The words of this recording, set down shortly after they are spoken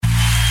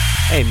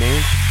Hey,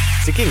 man.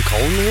 Is it getting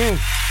cold in here?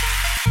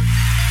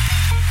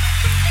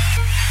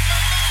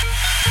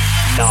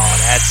 No,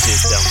 that's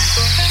just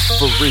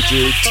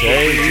frigid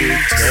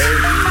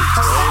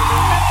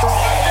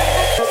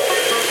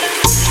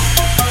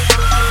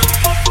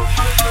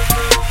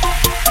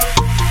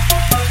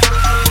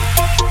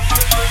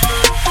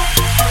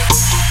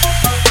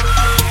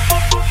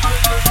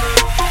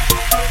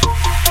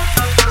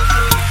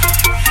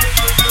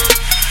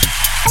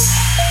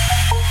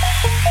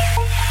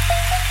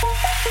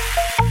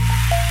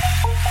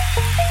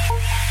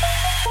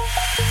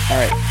All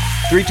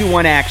right. 3, 2,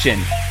 1, action.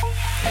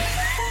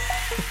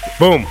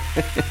 Boom.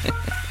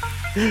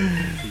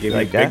 Gave like me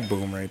a that? big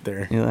boom right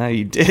there. Yeah,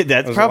 you did.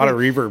 That's There's probably a lot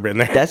of reverb in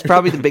there. that's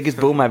probably the biggest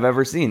boom I've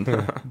ever seen.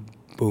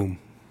 Boom.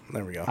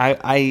 There we go.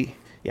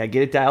 Get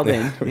it dialed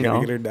in. We You gotta know,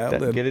 get her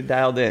dialed in. Get it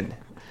dialed in.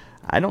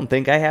 I don't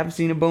think I have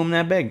seen a boom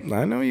that big.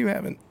 I know you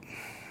haven't.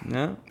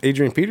 No.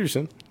 Adrian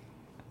Peterson.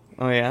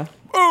 Oh yeah.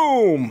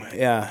 Boom.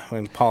 Yeah,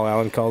 when Paul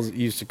Allen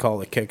used to call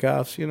the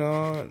kickoffs, you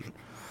know, and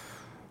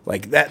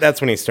like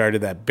that's when he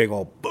started that big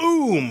old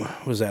boom.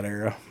 Was that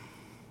era?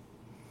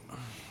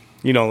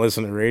 You don't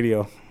listen to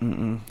radio.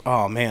 Mm-mm.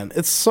 Oh man,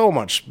 it's so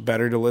much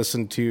better to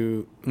listen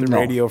to the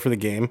radio for the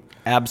game.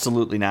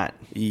 Absolutely not.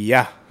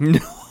 Yeah. No.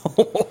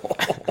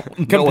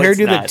 Compared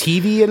to the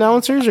TV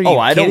announcers? Are you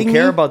I don't kidding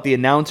care me? about the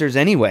announcers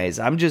anyways.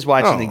 I'm just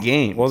watching the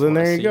game. Well, then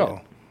there you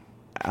go.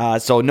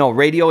 So no,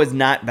 radio is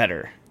not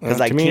better because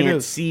I to me it can't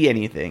is. see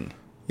anything.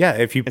 Yeah,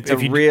 if you It's a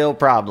real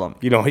problem.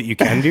 you know what you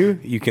can do?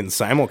 You can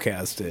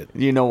simulcast it.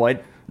 You know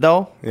what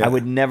though? Yeah. I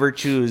would never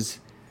choose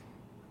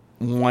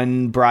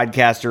one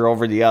broadcaster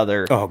over the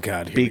other. Oh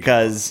God, here we go.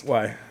 because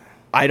Why?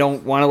 I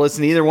don't want to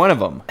listen to either one of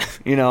them.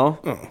 You know.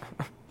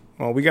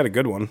 Well, we got a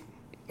good one,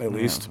 at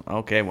least.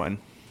 Okay, one.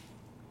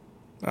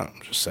 Oh,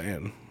 I'm just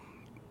saying.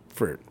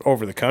 For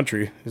over the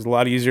country, it's a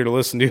lot easier to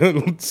listen to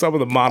than some of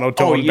the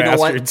monotone Oh, you know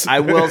bastards. what? I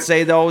will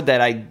say though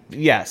that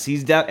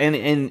he's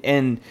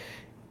and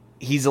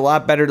he's a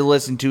lot better to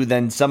listen to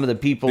than some of the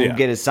people who Yeah.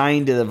 get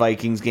assigned to the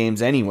Vikings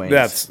games anyways.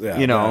 That's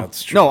true, No,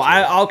 too.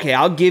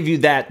 I'll give you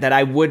that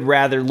I would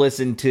rather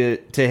listen to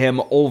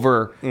him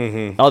over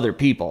other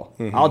people.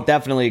 I'll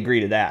definitely agree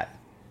to that.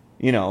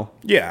 You know.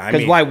 Yeah, I Because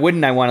mean- why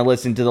wouldn't I want to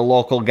listen to the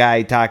local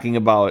guy talking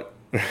about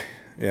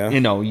yeah.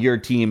 your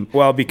team?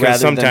 Well,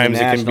 because rather than the sometimes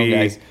it can national be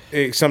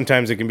guys?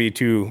 sometimes it can be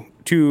too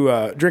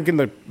drinking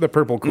the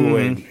purple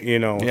Kool-Aid, you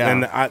know. Yeah.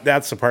 And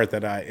that's the part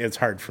that it's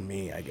hard for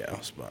me, I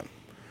guess. But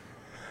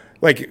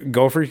like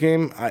Gophers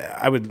game,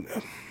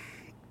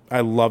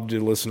 I love to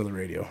listen to the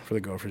radio for the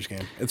Gophers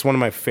game. It's one of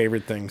my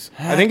favorite things.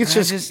 I think it's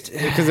just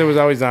because it was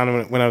always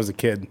on when I was a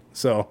kid.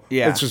 So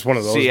Yeah, it's just one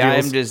of those See,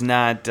 deals. I'm just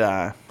not.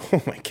 Oh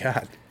my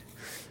God.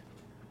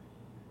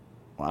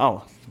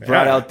 Wow.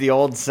 Brought Yeah. out the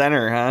old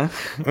center,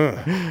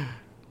 huh?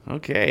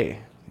 Okay.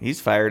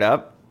 He's fired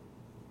up.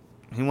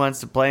 He wants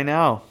to play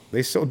now.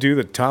 They still do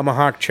the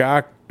tomahawk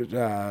chop at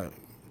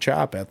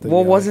the.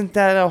 Well, wasn't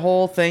that a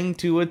whole thing,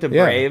 too, with the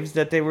Yeah. Braves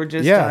that they were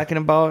just Yeah. talking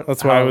about?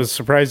 That's why I was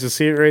surprised to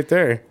see it right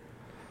there.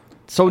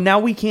 So now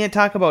we can't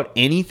talk about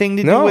anything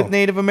to do No. with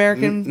Native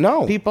American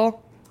No.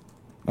 people?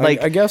 I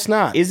guess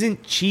not.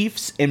 Isn't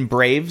Chiefs and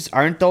Braves,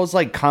 aren't those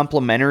like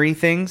complementary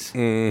things?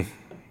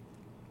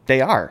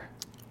 They are.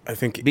 I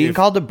think Being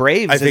called the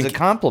Braves I is a think-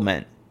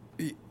 compliment.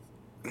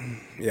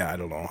 Yeah, I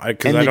don't know.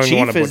 Because And I the don't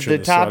want Chief to is butcher the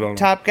this. So I don't know.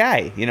 top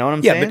guy. You know what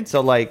I'm Yeah, saying? but-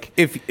 So, like,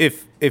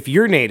 If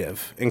you're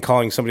native and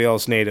calling somebody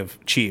else native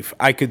chief,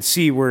 I could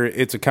see where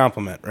it's a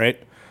compliment, right?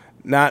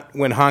 Not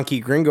when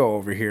honky gringo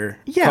over here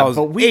calls,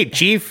 but we- hey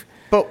chief.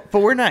 But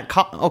we're not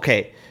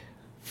okay.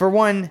 For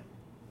one,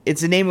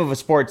 it's the name of a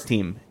sports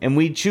team, and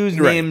we choose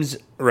Right. names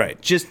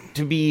Right. just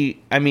to be.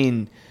 I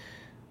mean,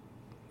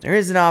 there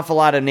is an awful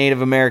lot of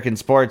Native American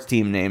sports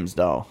team names,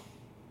 though.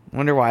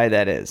 Wonder why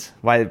that is.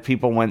 Why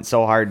people went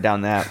so hard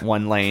down that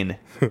one lane.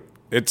 Do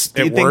you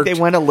think worked. they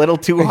went a little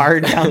too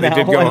hard down They that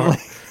did one go lane?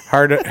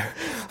 hard.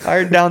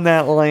 Hard down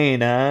that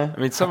lane, huh? I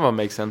mean, some of them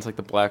make sense, like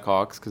the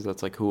Blackhawks, because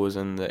that's like who was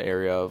in the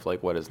area of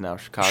like what is now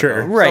Chicago.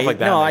 Sure. Stuff Right. like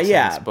that No, makes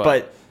yeah, sense,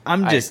 but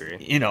I'm I just,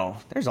 agree.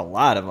 there's a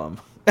lot of them.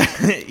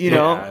 you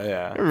know?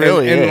 Yeah. It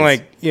really and is.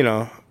 like,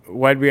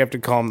 why'd we have to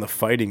call them the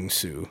Fighting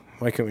Sioux?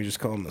 Why can't we just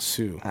call them the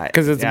Sioux?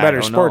 Because it's yeah, a I better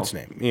don't sports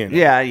know. name. You know?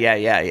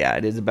 Yeah.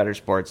 It is a better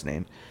sports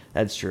name.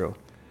 That's true.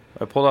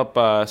 I pulled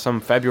up some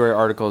February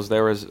articles.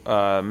 There was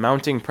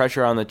mounting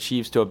pressure on the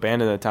Chiefs to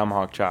abandon the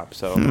tomahawk chop.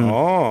 So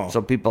Oh.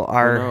 So people who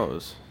are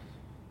knows?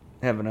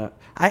 having a.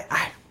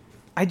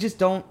 I just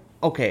don't.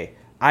 Okay.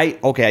 I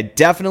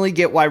definitely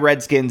get why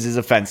Redskins is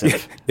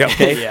offensive. Yep.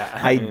 Okay. Yeah.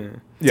 I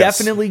Yes.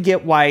 definitely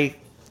get why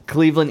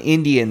Cleveland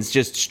Indians,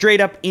 just straight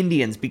up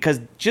Indians,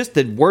 because just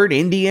the word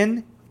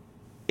Indian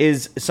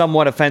is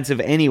somewhat offensive,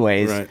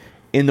 anyways, Right.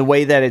 in the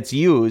way that it's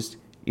used.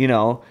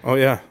 Oh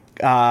yeah.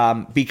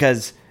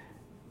 Because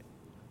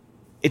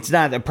it's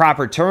not the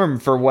proper term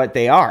for what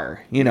they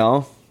are.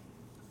 No,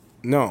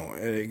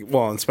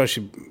 well,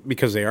 especially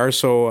because they are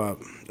so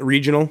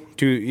regional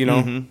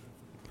to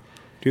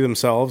to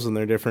themselves, and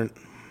they're different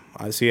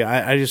I see.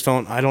 I just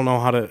don't. I don't know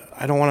how to.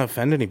 I don't want to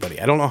offend anybody.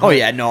 I don't know how. Oh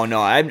yeah, no.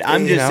 I'm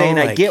You just know, saying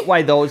I like- get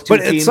why those two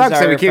But teams it sucks are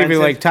that we can't even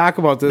offensive. like talk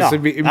about this No,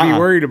 and be uh-uh.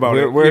 worried about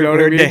it. We're, You know what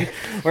I we're, mean?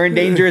 we're in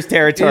dangerous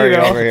territory You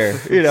know? over here.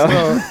 You know,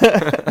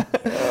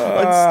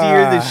 let's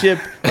steer the ship.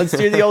 Let's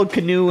steer the old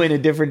canoe in a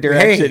different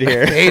direction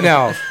here. Hey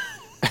now.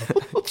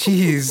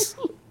 Jeez.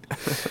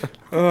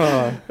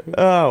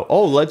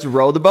 Let's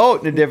row the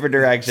boat in a different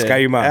direction.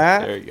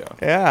 Skyuma. There you go.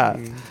 Yeah.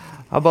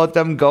 How about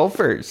them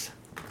Gophers?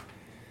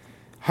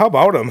 How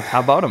about him? How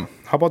about them?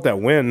 How about that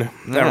win?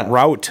 Yeah. That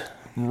route.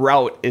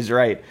 Route is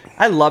right.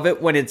 I love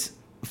it when it's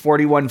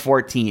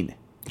 41-14.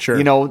 Sure.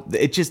 You know,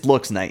 it just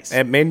looks nice.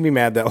 It made me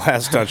mad that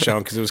last touchdown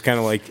because it was kind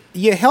of like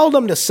you held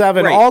them to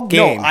 7 Right. all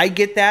game. No, I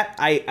get that.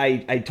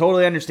 I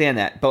totally understand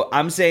that. But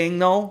I'm saying,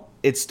 though,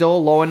 it's still a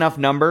low enough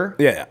number.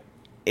 yeah.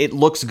 It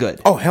looks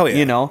good. Oh, hell yeah.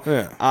 You know?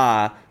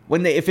 Yeah.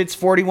 If it's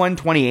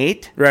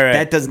 41-28, Right.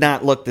 that does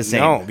not look the same.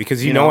 No,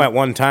 because you know at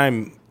one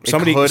time It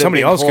somebody could have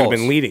been else could have close.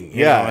 been leading.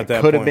 You Yeah, know, at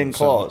that could have point, been so-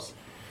 close.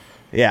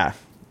 Yeah.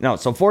 No,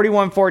 so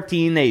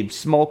 41-14, they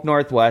smoked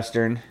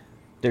Northwestern.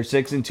 They're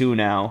 6-2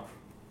 now.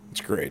 It's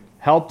great.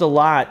 Helped a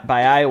lot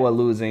by Iowa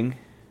losing.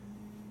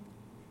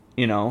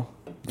 You know,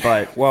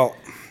 but Well,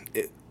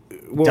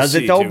 we'll does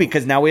see, it though? too.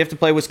 Because now we have to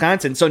play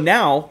Wisconsin. So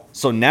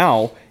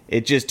now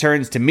it just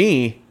turns to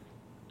me.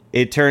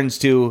 It turns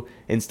to,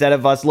 instead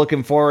of us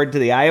looking forward to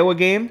the Iowa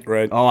game,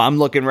 Right. Oh, I'm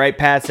looking right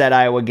past that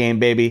Iowa game,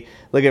 baby.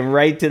 Looking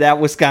right to that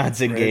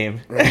Wisconsin game.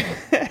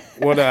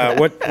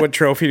 What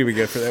trophy do we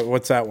get for that?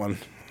 What's that one?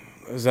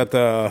 Is that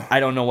the I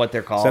don't know what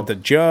they're called. is that the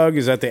jug?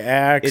 Is that the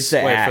axe? It's the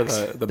Wait, for axe.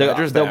 the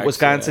Badgers, the axe,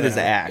 Wisconsin yeah. is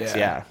the axe. Yeah.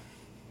 Yeah.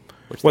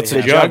 Which What's they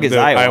the have. jug? jug is The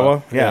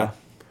Iowa. Yeah.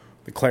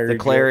 The claret. The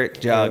claret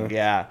jug.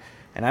 Yeah.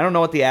 And I don't know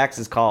what the axe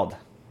is called.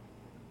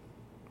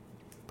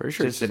 Pretty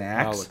sure Just it's an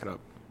axe? I'll look it up.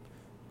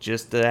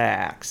 Just the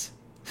axe.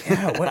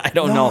 Yeah, what? I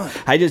don't know.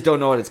 I just don't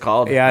know what it's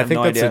called. Yeah, I have think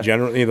no that's idea. the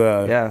generally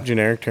the Yeah.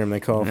 generic term they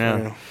call it.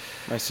 Yeah.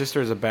 For, My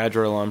sister is a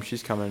Badger alum.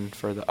 She's coming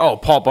for the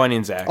Paul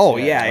Bunyan's axe. Oh,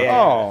 yeah.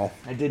 Oh.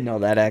 I did know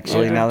that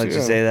actually. Yeah, Now that you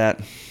too. say that.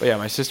 But yeah,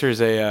 my sister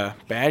is a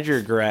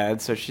Badger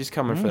grad, so she's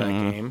coming for that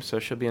Mm-hmm. game. So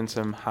she'll be in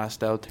some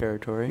hostile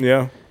territory.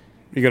 Yeah.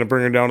 You gonna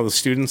bring her down to the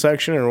student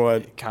section or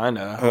what?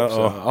 Kinda. Uh-oh. Hope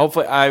so.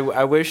 Hopefully,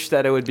 I wish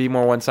that it would be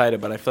more one-sided,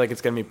 but I feel like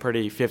it's gonna be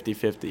pretty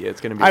 50-50. It's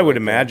gonna be. I would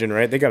like, imagine,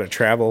 right? They got to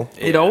travel.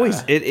 It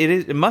always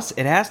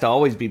it has to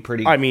always be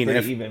pretty. I mean,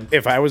 pretty even.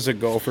 if I was a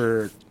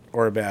Gopher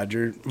or a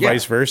Badger, Yeah.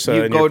 vice versa,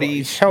 You and go you're- to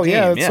each hell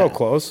yeah, game, it's yeah. so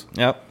close.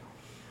 Yep.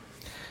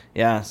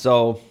 Yeah.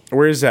 So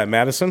Where is that,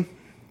 Madison?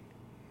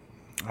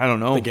 I don't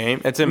know. the game.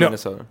 It's in No,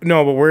 Minnesota.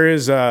 no, but where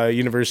is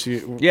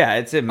University? Yeah,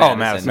 it's in Oh,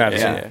 Madison.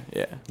 Madison. Yeah.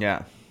 Yeah.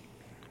 Yeah.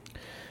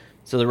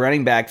 So the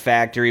running back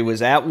factory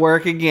was at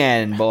work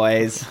again,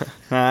 boys.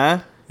 Huh?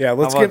 Yeah,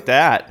 let's How about get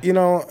that. You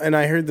know, and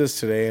I heard this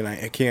today, and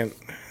I can't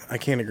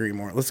agree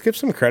more. Let's give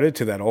some credit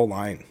to that old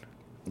line.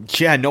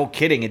 Yeah, no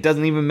kidding. It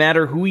doesn't even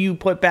matter who you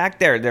put back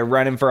there. They're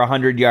running for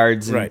 100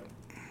 yards. And Right.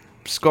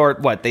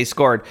 Scored what? They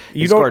scored.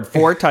 They You don't- scored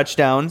 4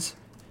 touchdowns.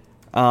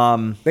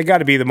 They got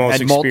to be the most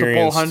Had multiple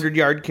experienced.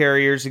 100-yard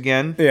carriers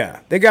again. Yeah,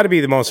 they got to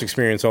be the most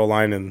experienced O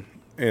line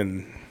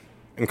in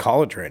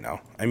college right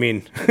now. I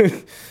mean,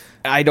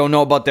 I don't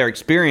know about their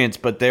experience,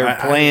 but they're I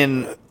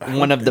playing don't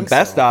one of the think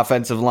best so.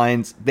 offensive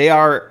lines. They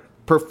are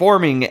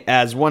performing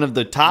as one of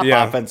the top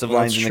Yeah, offensive that's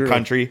lines in true. the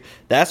country.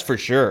 That's for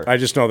sure. I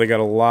just know they got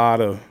a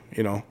lot of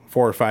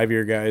 4 or 5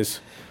 year guys.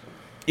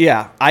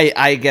 Yeah,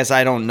 I guess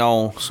I don't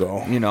know.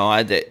 So.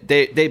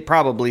 They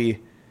probably,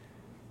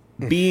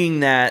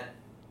 being that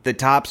the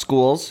top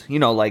schools,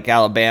 like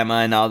Alabama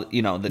and all, the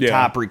Yeah.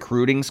 top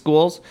recruiting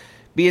schools,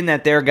 being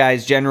that their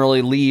guys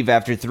generally leave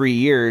after 3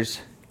 years,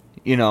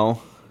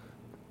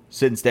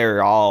 since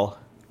they're all,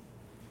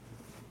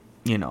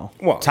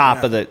 Well,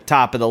 top yeah.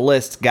 of the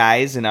list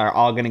guys and are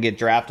all going to get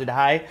drafted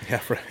high.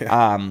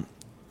 Yeah,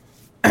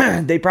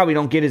 They probably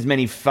don't get as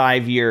many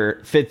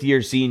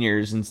 5th-year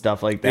seniors and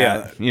stuff like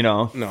that.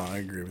 No, I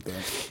agree with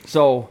that.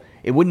 So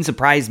it wouldn't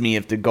surprise me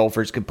if the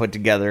Gophers could put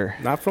together.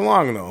 Not for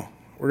long though.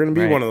 We're gonna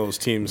be Right. one of those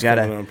teams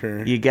coming up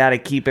here. You gotta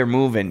keep it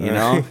moving,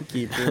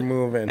 Keep it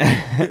moving.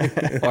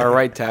 Our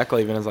right tackle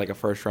even is like a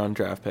first-round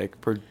draft pick,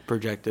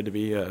 projected to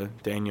be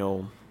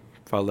Daniel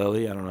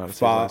Falele. I don't know how to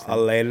say his last name.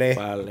 Falele.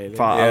 Falele.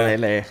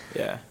 Falele.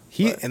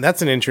 Yeah. And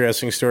that's an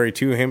interesting story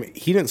too.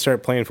 He didn't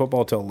start playing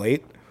football till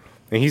late,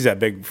 and he's that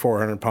big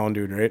 400-pound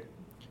dude, right?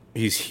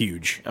 He's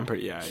huge. I'm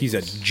pretty. Yeah. He's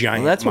a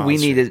giant. Well, that's what we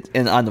monster.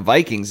 needed on the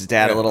Vikings is to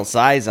add a Yeah. little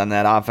size on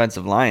that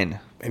offensive line.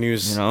 And he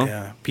was, You know?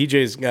 yeah.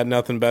 PJ's got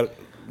nothing but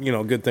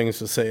good things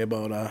to say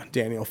about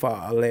Daniel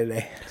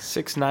Falele.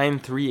 6'9",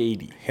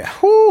 380. Yeah,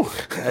 Whew,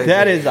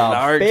 that is a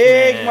large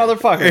big man.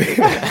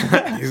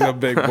 motherfucker. he's a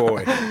big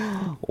boy.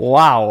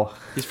 Wow.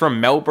 He's from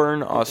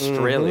Melbourne,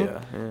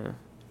 Australia. Mm-hmm. Yeah.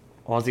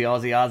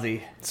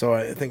 Aussie. So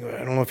I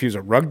don't know if he was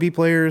a rugby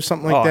player or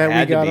something like Oh, that. We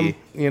had to got be.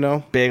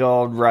 him, Big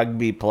old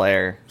rugby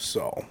player.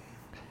 So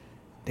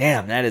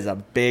Damn, that is a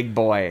big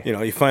boy. You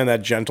know, you find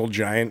that gentle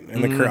giant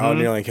in the crowd,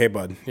 and you're like, hey,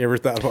 bud, you ever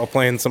thought about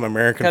playing some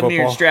American Come here,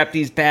 football? strap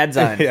these pads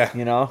on. Yeah.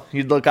 You know,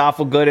 you'd look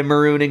awful good in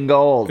maroon and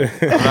gold.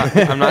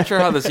 I'm not sure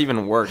how this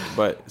even worked,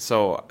 but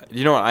so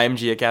you know what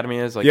IMG Academy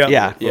is? Like,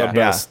 Yeah.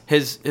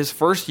 His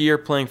first year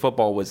playing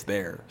football was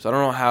there, so I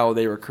don't know how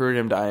they recruited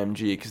him to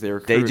IMG because They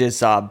recruited. just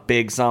saw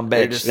big son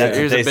They bitch. just That's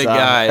here's what a they big saw.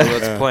 guy.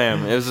 Let's play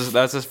him.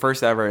 That's his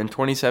first ever in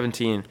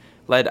 2017.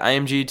 Led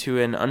IMG to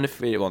an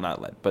undefeated, well,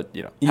 not led, but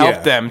you know,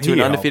 helped them to he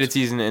an undefeated helped.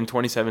 season in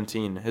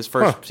 2017. His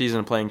first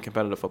season playing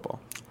competitive football.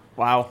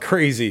 Wow,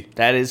 Crazy.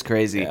 that is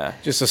crazy. Yeah.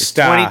 Just a It's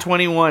star.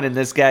 2021, and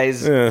this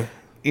guy's,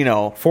 you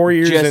know, 4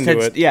 years just into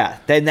hits- it. Yeah,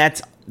 then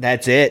that's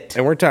it.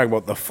 And we're talking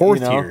about the fourth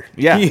You know? year.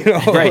 Yeah, You know,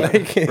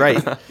 right,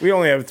 right. We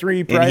only have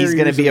 3 prior And he's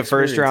going to years be of a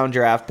first experience. round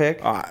draft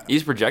pick.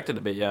 He's projected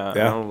to be, yeah.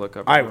 Yeah. I'll look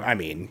up. I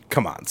mean,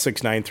 come on,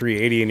 6'9",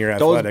 380, and you're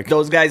athletic.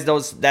 Those guys,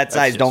 that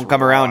size just don't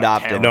come around raw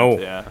often. talent, No.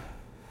 Yeah.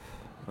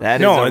 That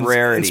is no, a and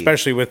rarity.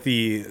 especially with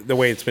the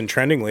way it's been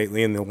trending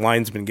lately, and the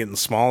line's been getting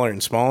smaller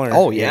and smaller.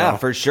 Oh you yeah, know.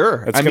 for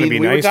sure. It's I gonna mean, be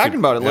we were nice to- talking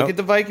about it. Look yep. at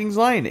the Vikings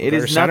line. It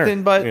Our is center,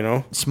 nothing but you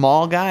know?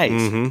 small guys.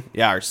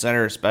 Yeah, our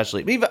center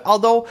especially.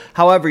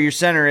 However, your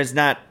center is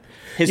not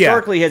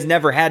historically has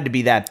never had to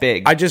be that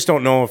big. I just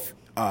don't know if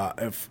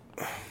I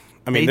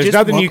mean, They there's just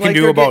nothing look you can like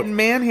do they're about getting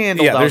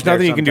manhandled Yeah, out there's there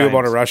nothing you can do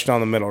about a sometimes. rush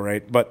down the middle,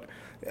 right? But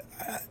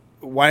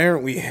why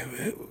aren't we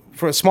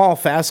for a small,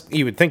 fast?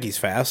 You would think he's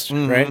fast,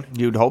 right?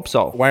 You'd hope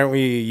so. Why aren't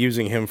we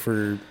using him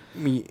for?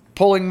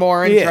 Pulling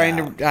more and Yeah.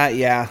 trying to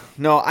yeah.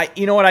 No,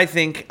 you know what I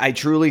think? I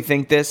truly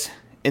think this.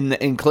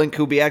 And Clint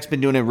Kubiak's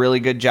been doing a really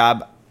good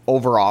job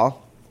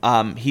overall.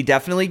 He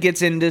definitely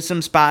gets into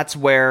some spots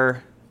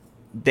where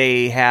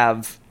they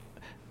have,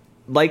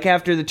 like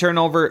after the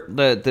turnover,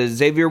 the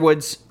Xavier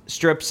Woods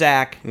strip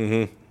sack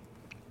in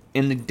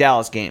the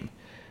Dallas game.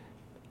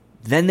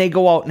 Then they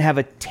go out and have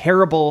a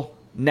terrible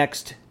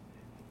next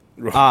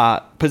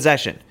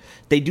possession.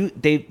 They did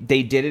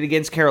it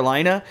against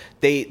Carolina.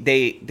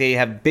 They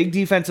have big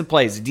defensive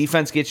plays. The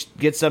defense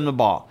gets them the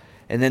ball,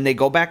 and then they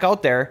go back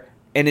out there,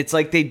 and it's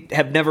like they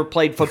have never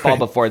played football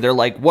before. They're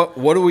like, what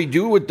do we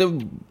do with this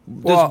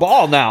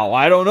ball now?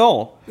 I don't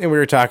know. And we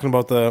were talking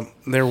about they're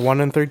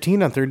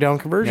 1-13 on third down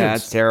conversions. Yeah,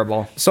 it's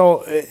terrible. So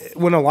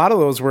when a lot of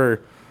those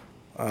were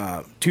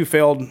 2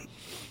 failed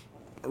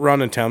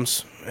run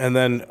attempts, and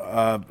then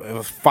a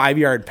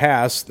 5-yard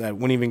pass that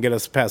wouldn't even get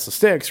us past the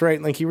sticks,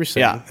 right? Like you were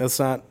saying, Yeah. that's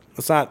not.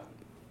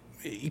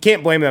 You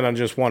can't blame that on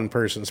just one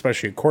person,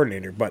 especially a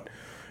coordinator.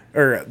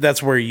 Or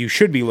that's where you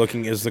should be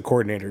looking is the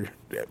coordinator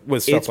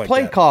with stuff It's like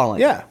play that.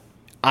 calling. Yeah,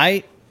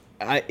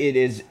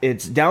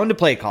 It's down to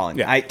play calling.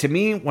 Yeah. To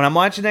me, when I'm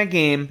watching that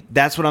game,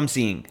 that's what I'm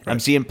seeing. I'm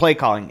seeing play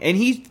calling, and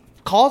he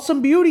calls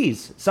some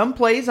beauties. Some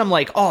plays, I'm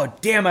like, oh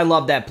damn, I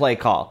love that play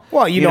call.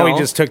 well, you know, he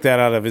just took that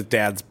out of his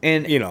dad's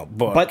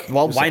book. But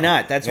why So,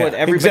 not? That's what yeah,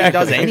 everybody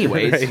does exactly.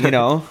 anyways. Right. You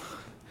know.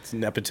 It's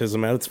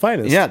nepotism at its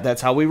finest. Yeah,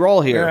 that's how we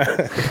roll here.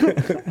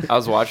 I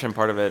was watching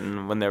part of it,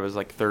 and when there was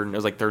like third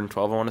and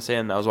 12, I want to say,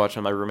 and I was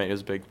watching my roommate who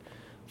was a big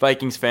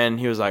Vikings fan.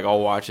 He was like, "Oh,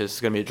 watch this. It's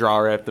gonna be a draw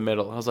right up the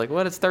middle." I was like,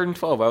 "What? It's 3rd and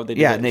 12. Why would they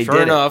do that?" And they Sure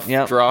did enough, it.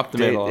 Yep. draw up the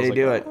middle. I was They like,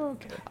 do it. "Oh,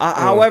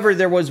 okay." However,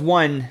 there was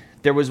one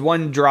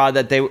draw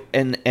that they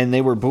and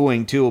they were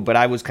booing too, but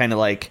I was kind of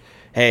like,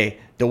 hey,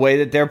 the way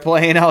that they're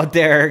playing out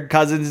there,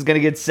 Cousins is gonna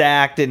get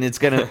sacked, and it's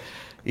gonna,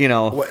 you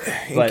know.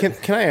 But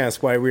Can I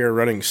ask why we are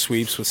running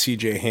sweeps with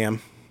CJ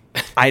Ham?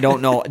 I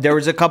don't know. There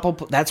was a couple.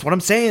 That's what I'm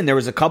saying. There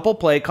was a couple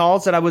play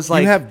calls that I was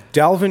like, You have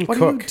Dalvin what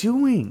Cook are you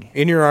doing?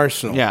 in your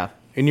arsenal. Yeah.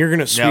 And you're going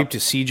to sweep Yep. to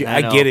CJ. I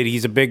I know. get it.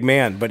 He's a big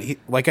man. But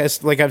like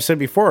I've said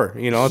before,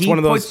 it's one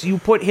of those. You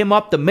put him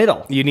up the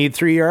middle. You need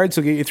 3 yards,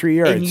 he'll get you 3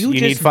 yards. And You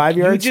need 5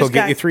 yards, he'll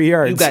get you 3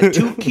 yards. You got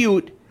too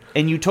cute,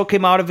 and you took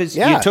him out of his.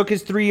 Yeah. You took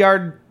his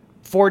 3-yard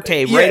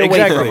forte Yeah, right away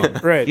exactly. from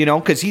him. Right.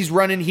 Because he's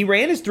running. He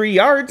ran his 3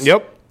 yards.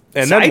 Yep.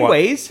 And then what?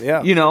 sideways.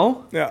 Yeah.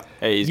 Yeah.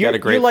 Hey, he's You're, got a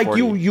great you're like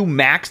 40. you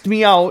maxed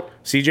me out.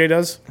 CJ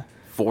does?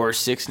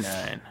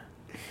 4.69.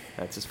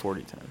 That's his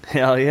 40 time.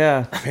 Hell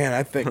yeah. Man,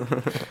 I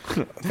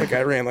think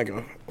I ran like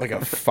a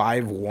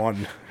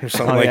 5'1" or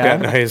something Oh, like yeah?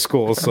 that in high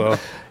school. So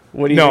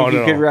What do you No, think you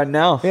no, could no. run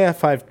now? yeah,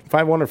 5'1"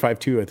 or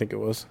 5'2", I think it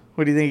was.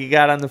 What do you think you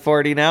got on the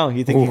 40 now?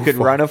 You think you Ooh, could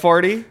fuck. run a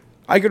 40?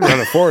 I could run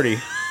a 40.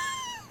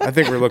 I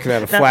think we're looking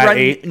at a flat run,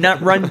 8.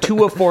 Not run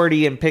to a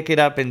 40 and pick it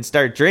up and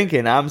start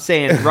drinking. I'm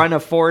saying run a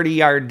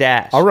 40-yard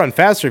dash. I'll run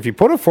faster if you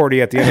put a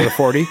 40 at the end of the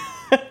 40.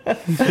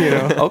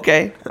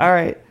 Okay. All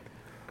right.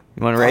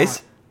 You want to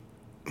race?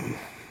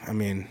 I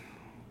mean,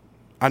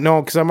 I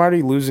know because I'm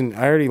already losing.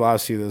 I already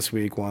lost you this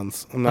week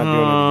once. I'm not doing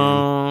it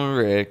Oh,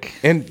 Rick.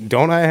 again. And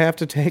don't I have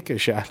to take a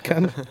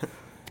shotgun?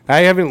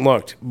 I haven't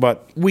looked,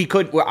 but We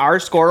could. Our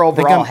score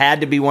overall I'm-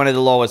 had to be one of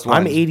the lowest ones.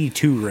 I'm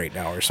 82 right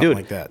now or something Dude,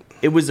 like that.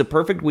 It was a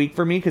perfect week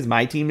for me because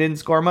my team didn't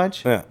score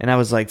much, Yeah. and I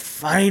was like,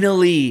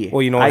 finally.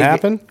 Well, you know what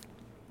happened?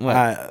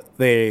 What?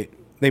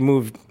 They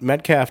moved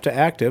Metcalf to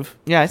active.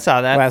 Yeah, I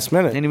saw that Last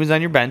minute. and he was on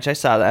your bench. I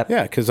saw that.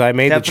 Yeah, because I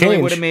made Definitely the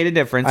change. would have made a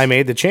difference. I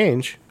made the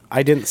change.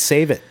 I didn't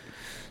save it.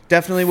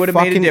 Definitely would have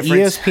made a Fucking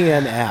difference.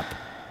 ESPN app.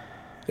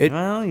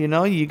 Well,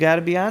 you got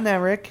to be on that,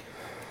 Rick.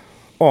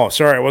 Oh,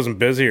 sorry, I wasn't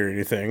busy or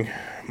anything.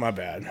 My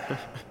bad.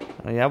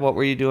 Oh, yeah, what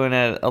were you doing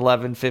at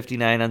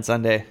 11:59 on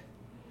Sunday?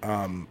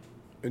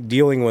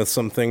 Dealing with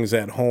some things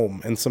at home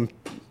and some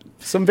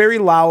very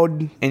loud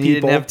And people. you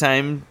didn't have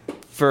time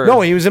for... No,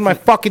 he was in my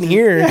fucking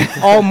ear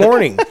all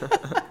morning.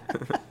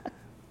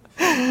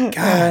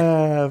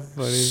 God,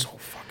 so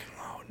fucking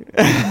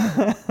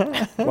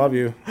loud. Love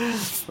you.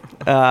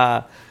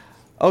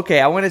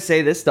 Okay, I want to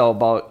say this, though,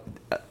 about...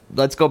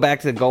 let's go back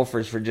to the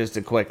Gophers for just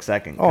a quick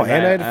second. Oh, and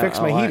I had to fix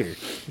my heater.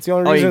 It's the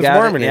only Oh, reason you it's got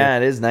warm it? in here. Yeah,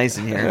 it is nice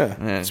in here.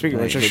 Yeah. Speaking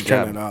of which, I good should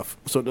turn job. it off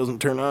so it doesn't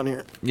turn on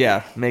here.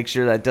 Yeah, make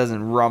sure that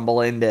doesn't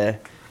rumble into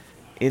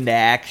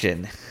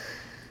action.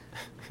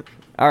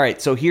 All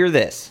right, so hear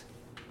this.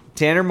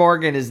 Tanner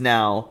Morgan is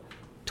now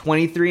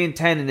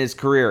 23-10 in his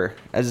career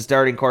as a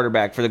starting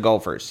quarterback for the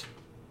Gophers.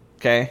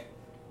 Okay?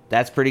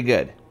 That's pretty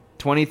good.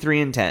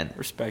 23-10.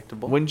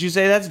 Respectable. Wouldn't you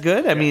say that's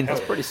good? I mean,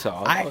 That's pretty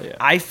solid.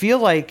 I feel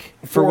like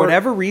for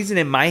whatever reason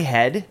in my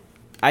head,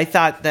 I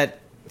thought that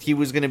he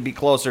was going to be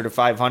closer to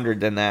 500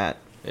 than that.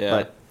 Yeah.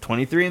 But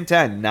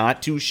 23-10,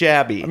 not too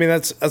shabby. I mean,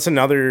 that's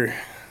another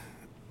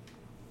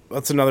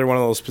one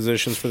of those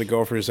positions for the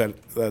Gophers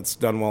that's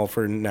done well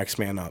for next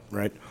man up,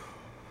 right?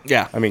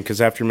 yeah. I mean,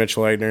 because after Mitch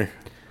Leitner,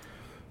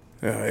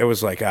 it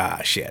was like,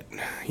 shit.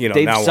 You know,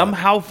 They've now what?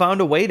 somehow found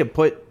a way to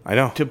put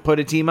know.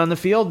 a team on the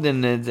field,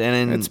 and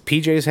It's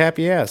PJ's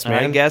happy ass,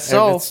 man. I guess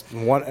so. It's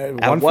one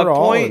at for what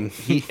all. point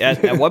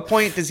at what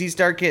point does he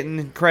start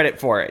getting credit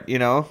for it? You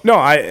know? No,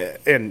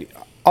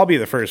 I'll be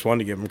the first one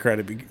to give him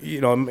credit. You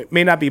know, it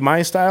may not be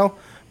my style,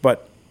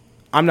 but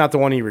I'm not the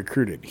one he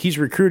recruited. He's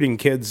recruiting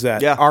kids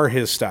that are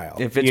his style.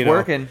 If it's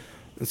working,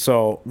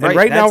 so Right,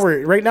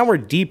 right now we're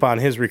deep on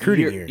his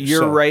recruiting year.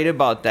 You're right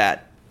about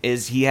that.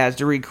 Is he has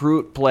to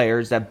recruit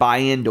players that buy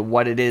into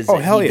what it is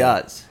that he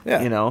does.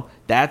 Yeah. You know,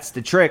 that's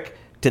the trick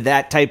to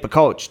that type of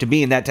coach, to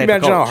being that type of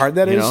coach. Imagine how hard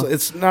that you is. know?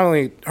 It's not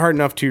only hard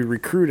enough to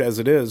recruit as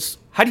it is.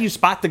 How do you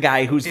spot the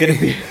guy who's going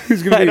to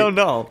be? I don't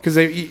know. Because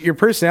your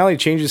personality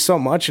changes so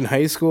much in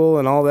high school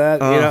and all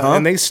that. You know,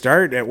 and they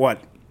start at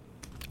what,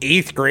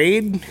 8th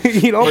grade?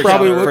 You know,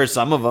 For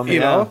some of them,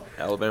 you know.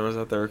 Alabama's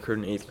out there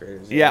recruiting 8th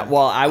graders. Yeah,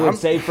 well, I would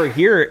say for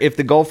here, if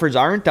the Gophers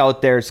aren't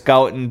out there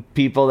scouting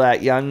people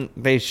that young,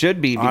 they should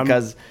be,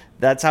 because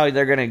that's how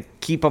they're going to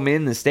keep them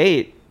in the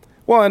state.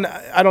 Well, and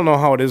I don't know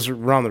how it is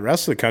around the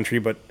rest of the country,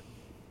 but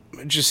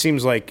it just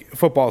seems like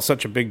football is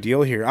such a big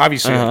deal here.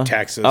 Obviously, like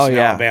Texas,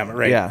 Alabama,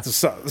 right? Yeah. The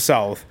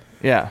South,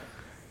 Yeah.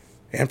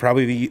 and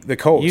probably the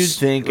coast. You'd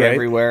think right?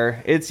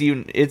 everywhere. It's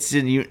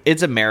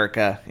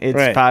America. It's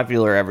Right.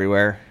 popular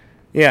everywhere.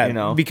 Yeah, you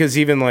know. because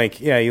even like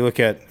you look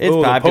at It's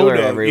popular Lakota,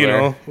 everywhere. You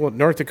know, well,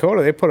 North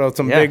Dakota, they put out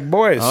some big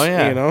boys. Oh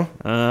yeah. You know.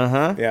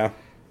 Yeah.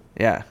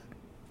 Yeah.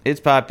 It's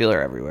popular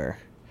everywhere.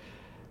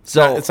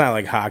 So It's not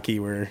like hockey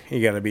where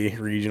you got to be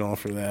regional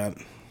for that.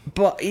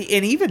 But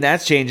and even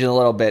that's changing a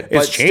little bit.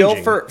 It's But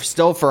changing.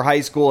 still for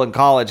high school and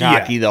college Yeah.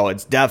 hockey though,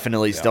 it's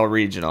definitely still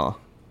regional.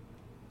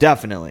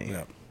 Definitely.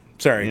 Yeah.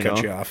 Sorry You to cut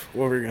know? you off.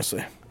 What were you gonna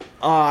say?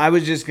 I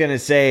was just gonna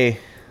say,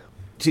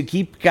 to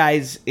keep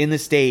guys in the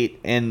state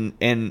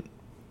and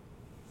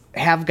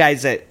have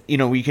guys that, you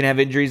know, we can have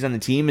injuries on the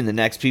team and the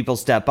next people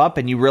step up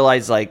and you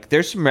realize like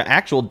there's some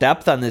actual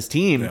depth on this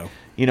team,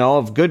 you know,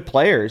 of good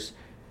players.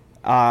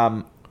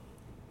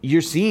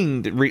 You're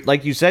seeing,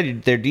 like you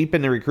said, they're deep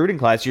in the recruiting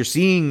class. You're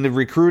seeing the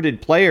recruited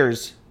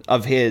players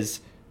of his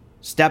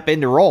step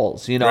into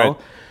roles, you know.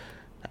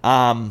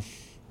 Right.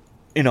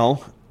 You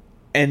know,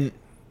 and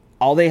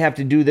all they have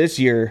to do this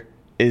year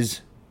is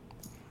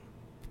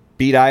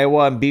beat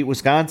Iowa and beat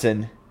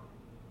Wisconsin,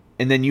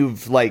 and then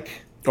you've like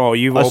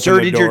You've asserted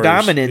opened the your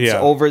doors. dominance Yeah.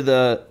 over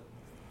the,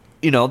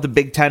 you know, the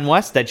Big Ten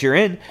West that you're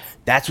in.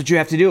 That's what you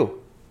have to do.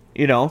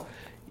 You know,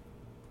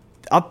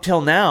 up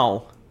till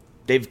now,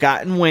 they've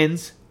gotten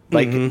wins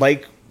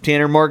like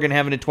Tanner Morgan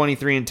having a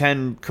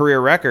 23-10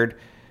 career record.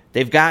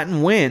 They've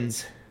gotten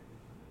wins,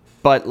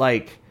 but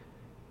like,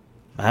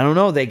 I don't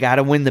know. They got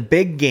to win the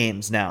big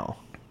games now.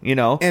 You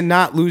know, and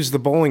not lose the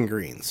Bowling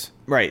Greens.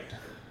 right?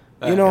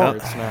 You know,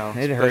 hurts now.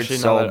 It hurts Especially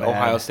so now that bad.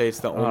 Ohio State's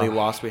the only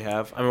loss we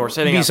have. I mean, we're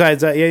sitting at besides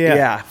that,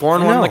 yeah.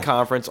 4-1 in No. the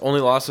conference, only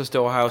losses to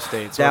Ohio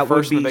State. So That we're would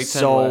first in be the Big Ten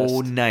so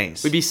West.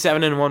 nice. We'd be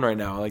 7-1 right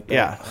now. Like that.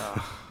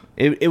 Yeah.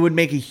 It would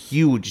make a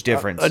huge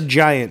difference. A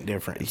giant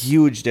difference.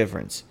 Huge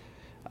difference.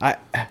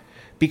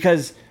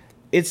 Because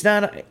it's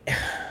not.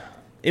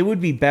 It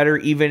would be better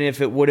even if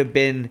it would have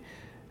been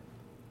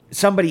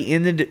somebody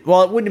in the.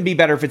 Well, it wouldn't be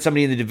better if it's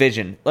somebody in the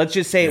division. Let's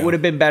just say it would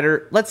have been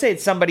better. Let's say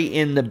it's somebody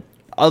in the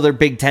other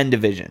Big Ten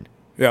division.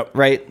 Yep.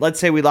 Right. Let's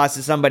say we lost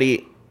to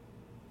somebody,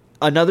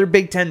 another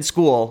Big Ten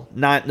school,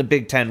 not in the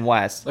Big Ten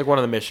West. Like one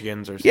of the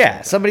Michigans or something.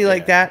 Yeah, somebody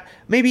like that.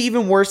 Maybe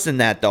even worse than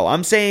that, though.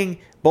 I'm saying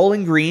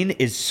Bowling Green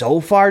is so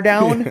far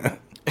down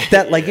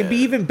that like it'd be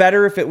even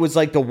better if it was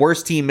like the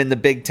worst team in the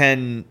Big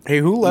Ten. Hey,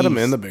 who let him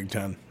East. in the Big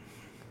Ten?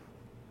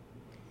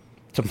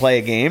 to play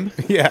a game?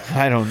 Yeah.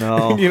 I don't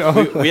know. You know,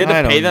 We had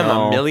I to pay don't them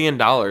know. $1 million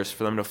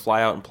for them to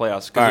fly out and play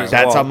us. 'cause All right, there's-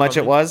 That's well, how much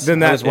it was?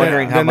 then I that was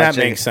wondering how then much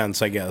that it- makes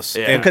sense, I guess.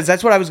 Yeah. And- Because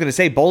that's what I was going to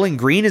say. Bowling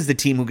Green is the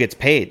team who gets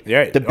paid.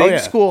 Yeah. The Oh, big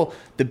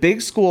yeah.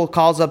 school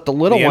calls up the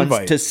little The ones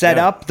invite, to set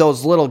yeah. up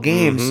those little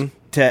games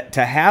to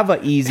have an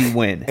easy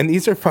win. and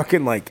these are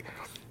fucking like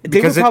They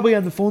were because it- probably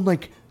on the phone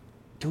like,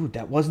 dude,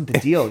 that wasn't the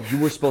deal. You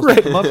were supposed to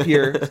come up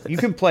here. You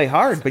can play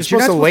hard, but you're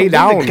not supposed to lay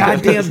supposed to win the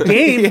down. goddamn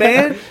game,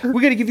 man.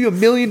 We're gonna give you $1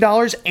 million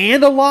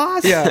and a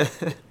loss. yeah.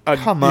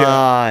 Come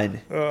yeah.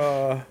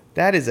 on.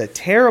 That is a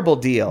terrible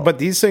deal. But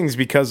these things,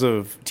 because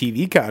of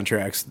TV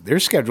contracts, they're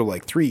scheduled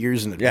like 3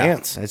 years in yeah,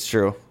 advance. that's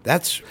true.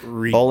 That's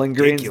ridiculous. Bowling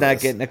Green's not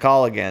getting a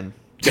call again.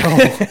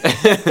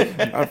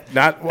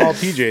 Not while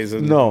PJ's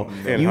in. No,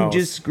 you in-house.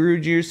 just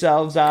screwed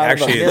yourselves out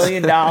Actually, of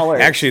 $1 million.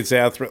 Actually, it's the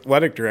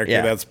athletic director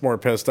Yeah. that's more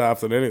pissed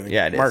off than anything.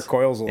 yeah, it is. Mark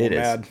Coyle's a little It is,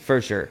 mad.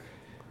 for sure.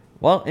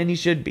 Well, and he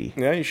should be.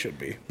 Yeah, you should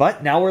be.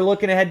 But now we're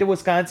looking ahead to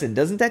Wisconsin.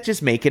 Doesn't that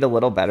just make it a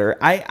little better?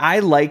 I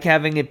like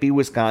having it be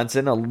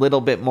Wisconsin a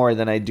little bit more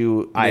than I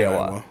do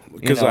Iowa.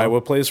 Because You know?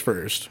 Iowa plays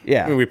first.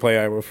 Yeah. I mean, we play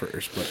Iowa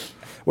first. But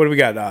what do we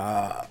got?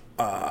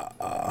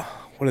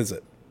 What is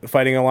it?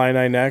 Fighting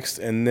Illini next,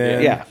 and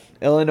then Yeah.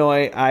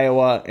 Illinois,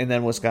 Iowa, and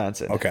then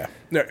Wisconsin. Okay.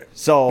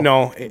 So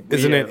No,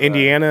 isn't it have,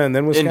 Indiana and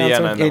then Wisconsin?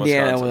 Indiana and then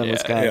Indiana Wisconsin, and then yeah.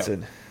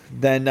 Wisconsin.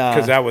 Then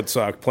Because that would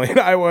suck playing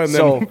Iowa and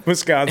So- then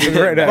Wisconsin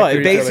right after well, it each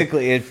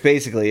other.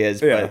 basically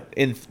is, Yeah. but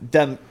in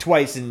done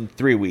twice in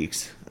 3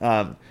 weeks.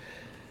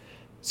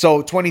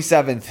 So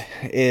 27th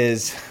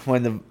is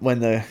when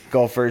the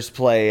Gophers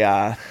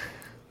play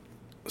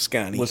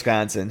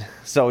Wisconsin.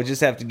 So we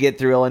just have to get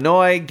through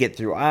Illinois, get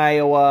through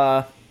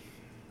Iowa.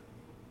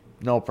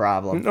 No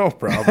problem. No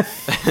problem.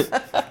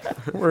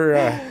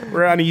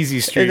 we're on easy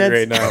street And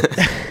right now.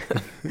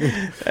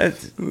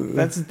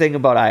 That's the thing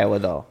about Iowa,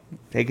 though.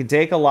 They can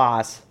take a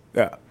loss.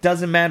 Yeah.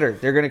 Doesn't matter.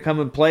 They're going to come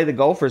and play the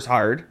Gophers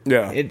hard.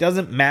 Yeah. It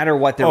doesn't matter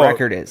what their Oh,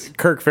 record is.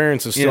 Kirk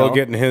Ferentz is You still know,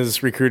 getting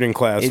his recruiting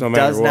class It no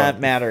matter does what. not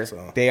matter.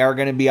 So. They are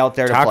going to be out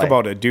there to Talk play.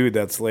 about a dude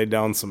that's laid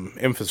down some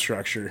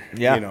infrastructure.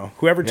 Yeah. You know,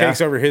 whoever Yeah.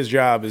 takes over his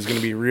job is going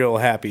to be real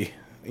happy.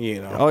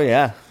 You know. Oh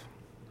yeah.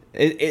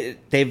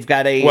 They've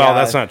got a. Well,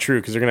 that's not true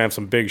because they're going to have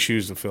some big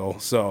shoes to fill.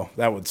 So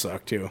that would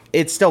suck too.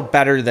 It's still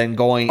better than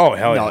going. Oh,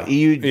 hell no, yeah.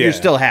 You're Yeah.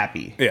 still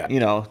happy. Yeah. You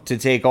know, to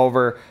take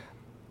over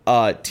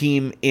a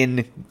team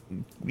in,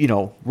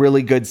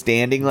 really good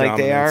standing like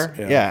they are.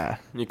 Dominance, Yeah.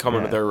 You come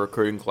into Yeah. their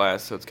recruiting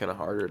class, so it's kind of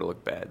harder to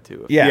look bad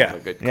too. If Yeah. you have a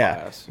good Yeah.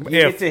 class. You If-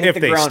 get to hit if the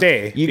they ground,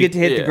 stay. you get to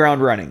hit the Yeah.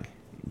 ground running,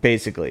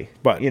 basically.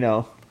 But- you're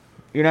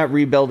not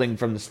rebuilding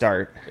from the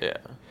start. Yeah.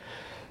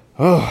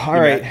 Oh, all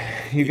right.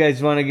 You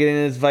guys want to get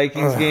into this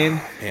Vikings game?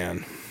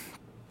 Man,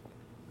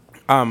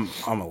 I'm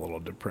a little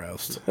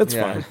depressed. It's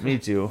Yeah, fine. me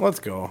too. Let's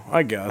go.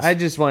 I guess. I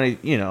just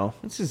want to,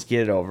 let's just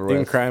get it over you can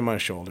with. cry on my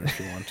shoulder if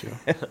you want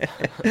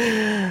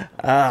to.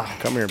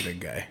 Come here,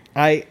 big guy.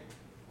 I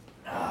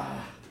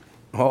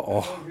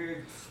Uh-oh.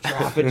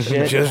 dropping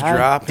shit. Just Ah,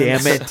 dropping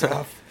Damn it.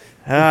 stuff.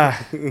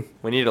 Ah,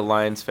 We need a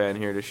Lions fan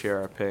here to share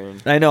our pain.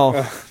 I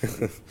know.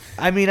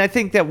 I mean, I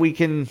think that we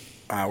can.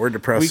 We're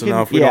depressed We can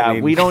enough.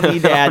 we don't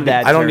need to add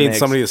that. I to don't our need mix.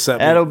 somebody to set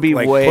me, That'll be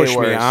like, way push me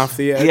worse. off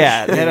the edge.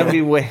 Yeah, that'll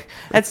be way.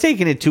 That's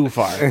taking it too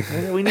far.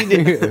 We need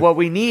to. What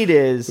we need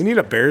is. We need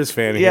a Bears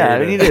fan here. Yeah,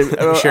 to we need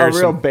a share real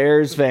some-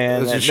 Bears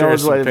fan Let's that just share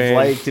knows some what it's pain.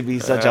 like to be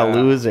such a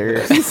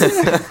loser.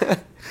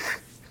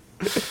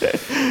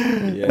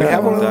 Yeah, We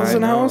have one of those I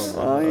in know. house?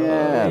 Oh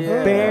yeah,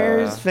 Yeah.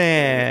 Bears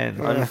fan.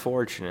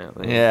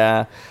 Unfortunately.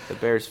 Yeah, The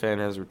Bears fan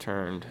has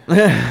returned.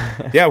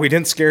 Yeah, we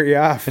didn't scare you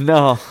off.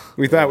 no.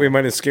 We thought we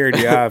might have scared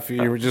you off.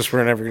 You were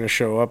never going to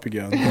show up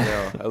again.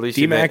 No, at least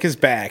you, D-Mac is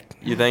back.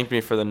 you thanked me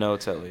for the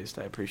notes. At least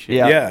I appreciate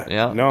Yeah. it.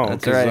 Yeah, no,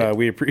 that's because right.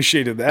 we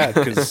appreciated that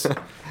because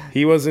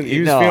he wasn't. He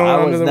was No, feeling I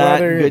under was the not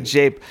weather. in good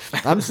shape.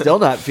 I'm still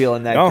not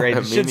feeling that No, great.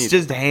 me It's just, neither.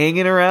 just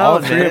hanging around.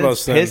 All three man. of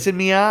us It's then. pissing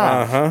me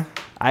off. Uh-huh.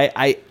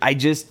 I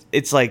just,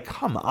 it's like,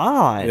 come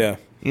on. Yeah.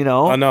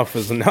 Enough Enough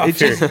is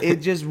enough. It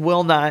just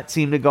will not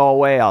seem to go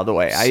away all the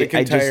way. Sick and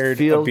I just tired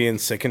feel of being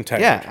sick and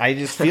tired. Yeah, I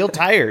just feel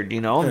tired.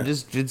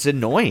 It's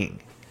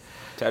annoying.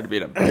 Tired of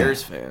being a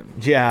Bears fan.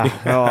 Yeah.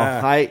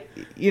 No,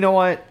 you know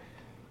what?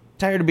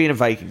 Tired of being a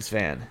Vikings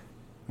fan.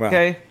 Well,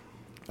 Okay.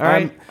 All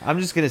right. I'm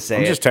just gonna say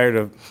I'm it. just tired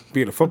of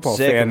being a football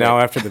sick fan of now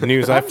it. after the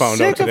news I I'm found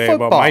sick out of today about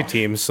football. my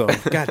team. So,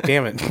 God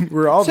damn it.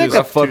 We're all sick just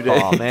of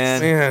football, 2 days.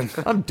 man. Man.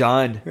 I'm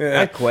done. Yeah.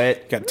 I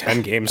quit. Got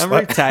 10 games I'm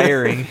left.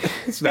 retiring.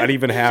 It's not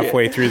even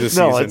halfway through the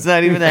season. No, it's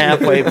not even the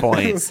halfway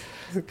point.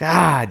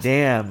 God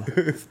damn.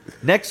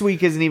 Next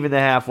week isn't even the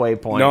halfway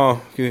point. No,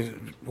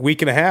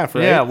 week and a half,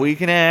 right? Yeah, week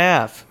and a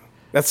half.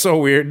 That's so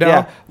weird now.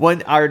 Yeah.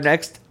 When our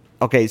next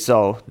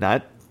so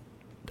not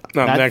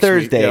Next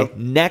Thursday, week, yep.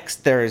 next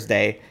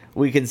Thursday,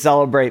 we can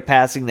celebrate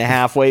passing the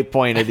halfway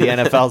point of the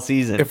NFL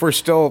season. If we're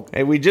still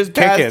Hey, we just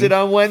passed kicking, it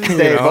on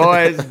Wednesday, you know.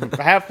 boys.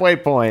 Halfway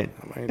point.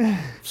 might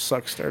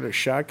suck start a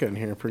shotgun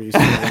here pretty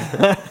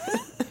soon.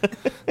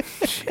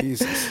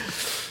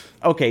 Jesus.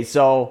 Okay,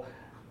 so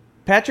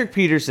Patrick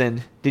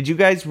Peterson, did you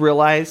guys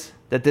realize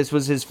that this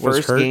was his Was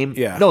first hurt? game?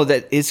 Yeah. No,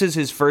 that this is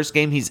his first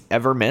game he's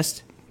ever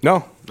missed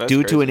No, That's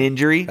due to crazy. an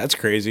injury. that's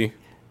crazy.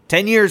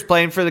 10 years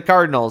playing for the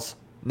Cardinals,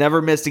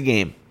 never missed a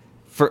game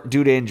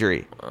due to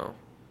injury. Wow.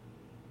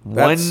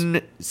 That's-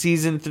 One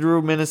season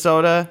through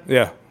Minnesota,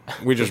 Yeah,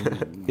 we just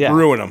Yeah.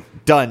 ruin him.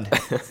 done.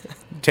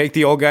 Take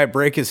the old guy,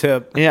 break his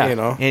hip. Yeah, you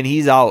know, and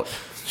he's out.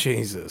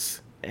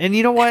 Jesus. And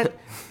you know what?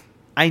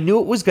 I knew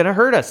it was going to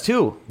hurt us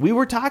too. We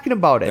were talking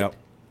about it. Yep.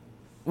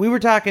 We were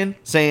talking,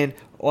 saying,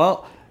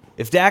 well,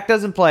 if Dak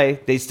doesn't play,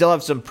 they still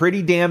have some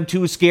pretty damn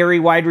two scary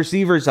wide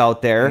receivers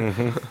out there,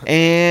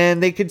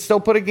 and they could still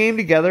put a game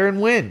together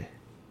and win.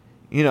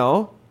 You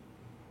know?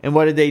 And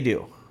what did they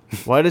do?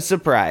 What a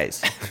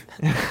surprise.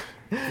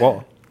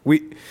 Well,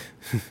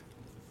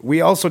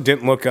 we also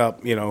didn't look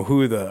up,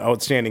 who the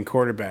outstanding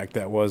quarterback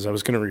that was. I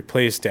was going to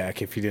replace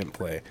Dak if he didn't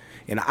play,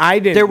 and I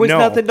didn't. There was know.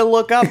 nothing to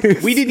look up.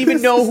 We didn't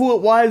even know who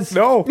it was.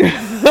 No.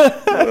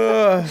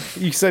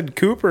 You said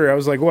Cooper. I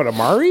was like, what,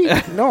 Amari?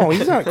 No,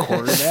 he's not a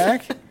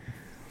quarterback.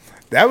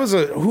 That was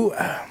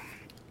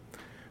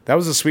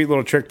a sweet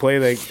little trick play.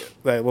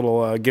 That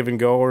little give and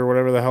go or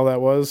whatever the hell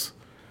that was.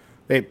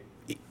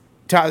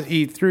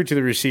 He threw it to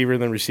the receiver,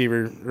 and the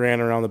receiver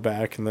ran around the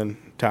back and then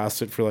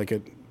tossed it for like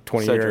a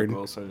 20-yard. Cedric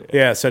Wilson.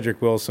 Yeah,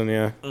 Cedric Wilson.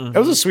 Yeah, that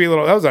was a sweet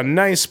little. That was a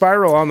nice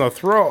spiral on the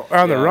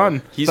the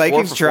run. He's 4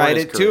 Vikings for 4 in tried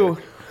his it career. too.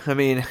 I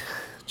mean,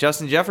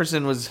 Justin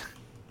Jefferson was.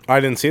 I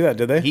didn't see that.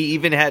 Did they? He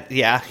even had.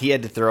 Yeah, he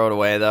had to throw it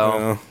away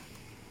though.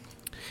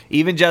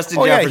 Even Justin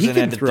Oh, yeah, he Jefferson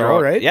can had to throw, throw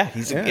it. right? Yeah,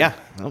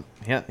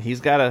 he's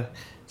got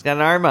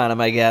an arm on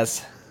him, I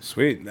guess.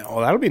 Sweet.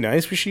 Oh, that'll be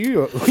nice. We should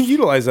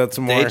utilize that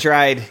some more. They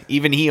tried.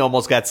 Even he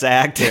almost got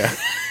sacked. Yeah.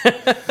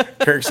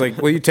 Kirk's like,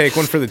 will you take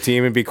one for the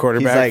team and be He's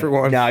quarterback like, for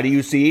one? now do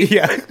you see?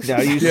 Yeah. Now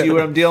do you see Yeah.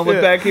 what I'm dealing with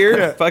Yeah. back here?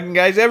 Yeah. Fucking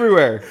guys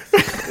everywhere.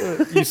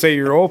 You say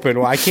you're open.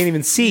 Well, I can't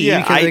even see. Yeah,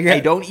 because I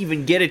don't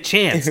even get a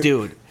chance,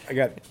 dude. I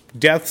got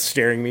death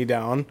staring me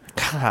down.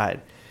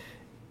 God.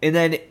 And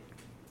then,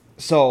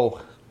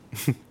 so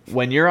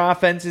when your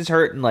offense is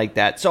hurting like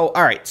that, so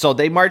all right, so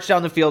they march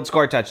down the field,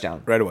 score a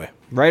touchdown Right away.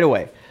 right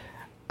away.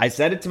 I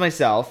said it to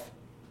myself.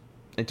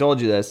 I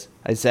told you this.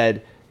 I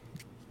said,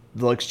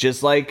 looks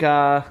just like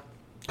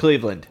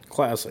Cleveland.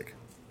 Classic.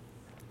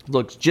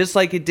 Looks just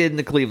like it did in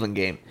the Cleveland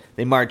game.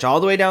 They march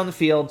all the way down the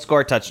field, score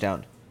a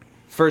touchdown.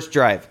 First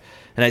drive.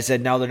 And I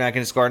said, now they're not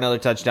going to score another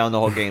touchdown the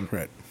whole game.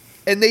 Right.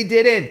 And they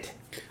didn't.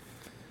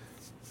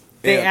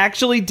 They Yeah.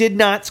 actually did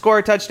not score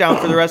a touchdown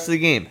for the rest of the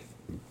game.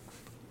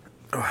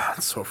 Oh,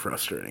 that's so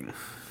frustrating.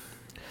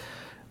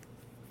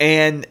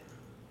 And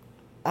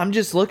I'm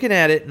just looking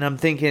at it and I'm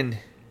thinking,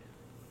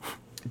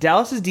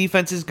 Dallas's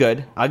defense is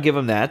good. I'll give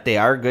them that. They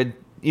are good.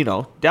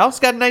 Dallas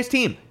got a nice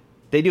team.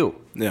 They do.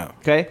 Yeah.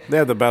 Okay? They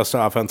have the best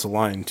offensive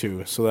line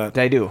too, so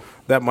They do.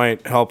 that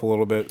might help a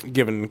little bit,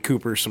 giving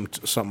Cooper some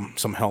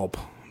help.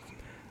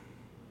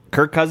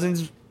 Kirk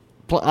Cousins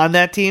on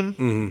that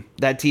team,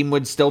 that team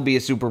would still be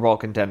a Super Bowl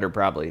contender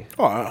probably.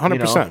 Oh,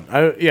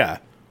 100%. Yeah.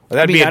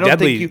 That'd mean, be I a don't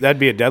deadly. think you- That'd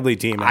be a deadly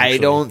team. Actually. I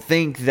don't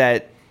think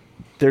that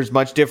there's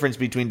much difference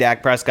between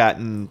Dak Prescott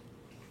and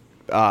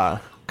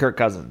Kirk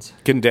Cousins.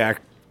 Can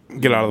Dak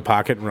get out of the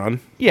pocket and run?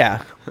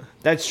 Yeah,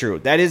 that's true.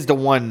 That is the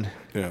one.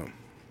 Yeah.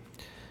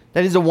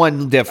 That is the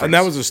one difference. And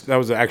that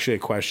was actually a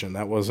question.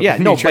 That wasn't. yeah,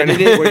 me no, trying but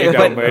to it is. put you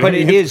down, But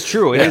it is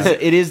true. Yeah.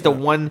 It is the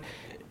one.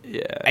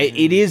 Yeah.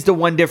 It is the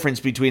one difference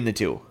between the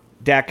two.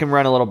 Dak can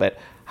run a little bit.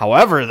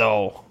 However,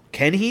 though,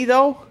 can he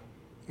though?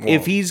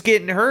 If he's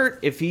getting hurt,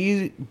 if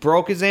he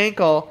broke his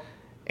ankle,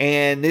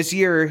 and this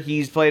year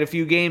he's played a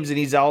few games and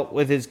he's out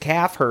with his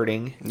calf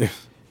hurting,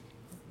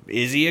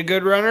 is he a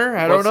good runner?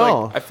 I don't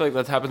Well, know. it's like- I feel like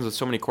that happens with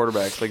so many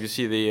quarterbacks. Like you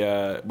see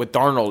with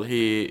Darnold,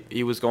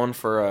 he was going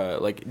for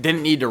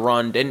didn't need to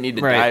run, didn't need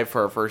to Right. dive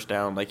for a first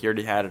down. Like he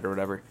already had it or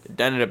whatever.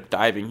 It ended up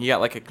diving. He got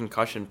like a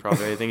concussion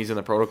probably. I think he's in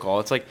the protocol.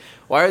 It's like,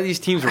 why are these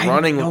teams I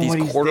running know with these what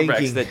he's quarterbacks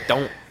thinking. that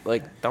don't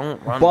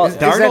run? Well, Is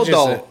that Darnold just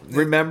though,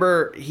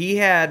 remember he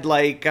had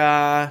like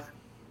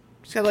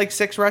he's got like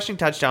 6 rushing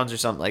touchdowns or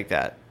something like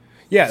that.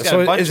 Yeah. He's got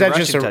So a bunch is of that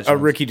just rushing a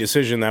touchdowns. rookie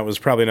decision that was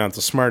probably not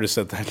the smartest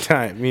at that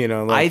time?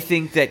 I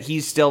think that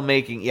he's still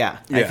making. I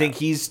Yeah. think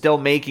he's still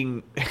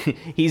making.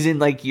 He's in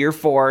like year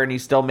 4 and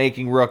he's still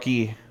making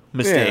rookie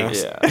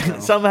mistakes. Yeah.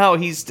 Somehow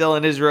he's still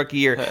in his rookie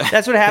year.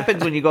 That's what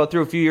happens when you go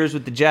through a few years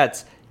with the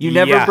Jets. You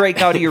never Yeah.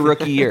 break out of your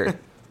rookie year.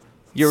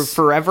 You're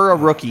forever a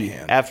rookie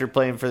man. after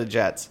playing for the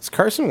Jets. Is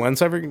Carson Wentz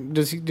ever?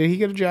 Did he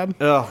get a job?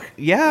 Oh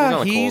yeah,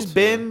 on the he's Colts,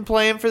 been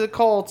playing for the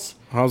Colts.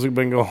 How's it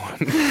been going?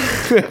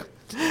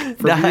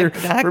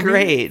 Not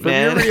great, From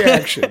man. your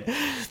reaction.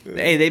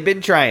 Hey, they've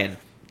been trying.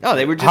 Oh,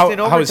 they were just in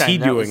overtime. How is he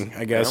That doing?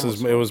 I guess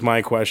it was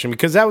my question,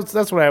 because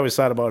that's what I always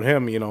thought about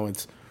him.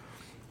 It's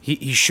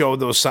he showed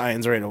those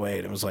signs right away,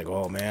 and it was like,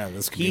 oh man,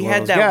 this could He be one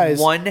had of those that guys.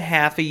 one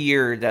half a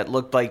year that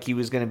looked like he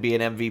was going to be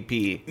an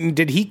MVP.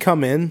 Did he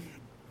come in?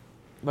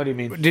 What do you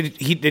mean?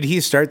 Did he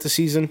start the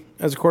season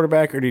as a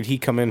quarterback, or did he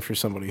come in for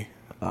somebody?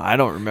 I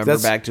don't remember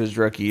That's- back to his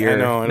rookie year. I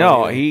know,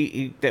 no,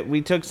 yeah.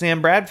 we took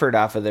Sam Bradford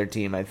off of their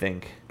team, I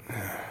think.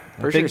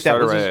 Pretty sure he that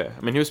started was right.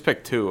 I mean, he was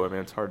picked 2. I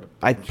mean, it's hard to.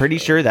 I'm pretty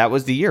sure that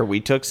was the year we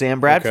took Sam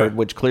Bradford, Okay.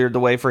 which cleared the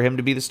way for him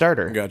to be the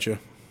starter. Gotcha.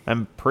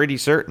 I'm pretty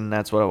certain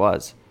that's what it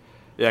was.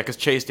 Yeah, because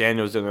Chase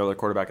Daniel was the other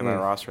quarterback in that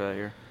roster that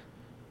year.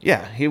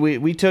 Yeah,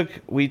 we took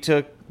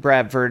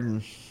Bradford,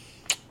 and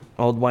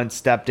old Wentz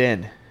stepped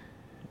in,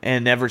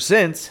 and ever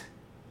since,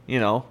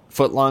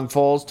 Footlong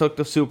Foles took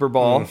the Super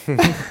Bowl.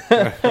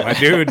 My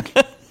dude.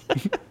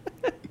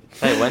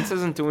 Hey, Wentz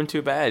isn't doing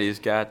too bad. He's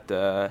got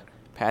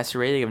passer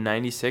rating of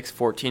 96,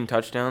 14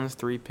 touchdowns,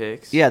 3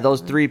 picks. Yeah,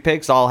 those 3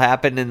 picks all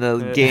happened in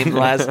the game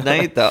last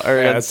night, though.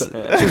 It's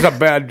a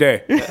bad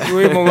day.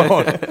 Leave him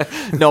alone.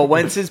 No,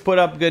 Wentz has put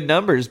up good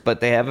numbers, but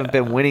they haven't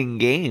been winning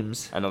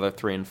games. I know they're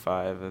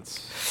 3-5.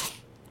 That's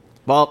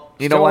Well,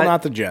 you know Still what?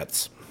 not the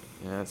Jets.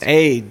 yeah. That's,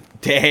 Hey,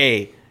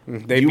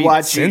 They you beat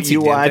watch Cincy, you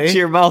didn't watch they?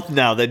 your mouth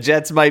now. The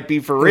Jets might be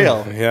for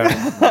real.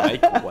 Yeah.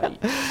 Mike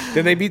White.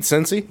 Did they beat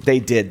Cincy? They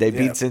did. They Yeah.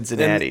 beat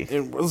Cincinnati. And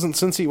it wasn't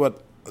Cincy,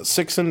 what,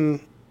 6 and...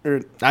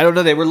 Or, I don't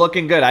know. They were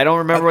looking good. I don't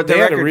remember what They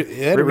their had a record.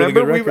 they had a really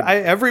Remember, good record.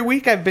 every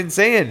week I've been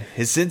saying,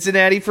 is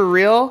Cincinnati for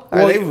real? Are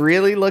Well, they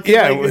really looking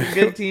yeah, like a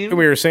good team?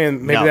 we were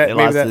saying maybe No, that they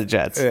maybe lost that to the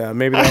Jets. Yeah,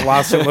 maybe that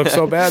loss didn't look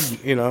so bad.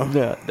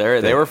 Yeah. They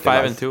were they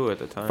 5-2 at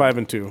the time.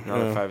 5-2. Now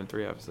they're Yeah.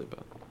 5-3, obviously,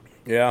 but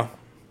Yeah,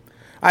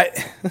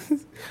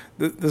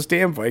 this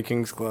damn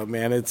Vikings club,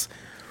 man.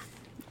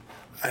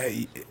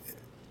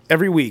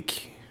 Every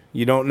week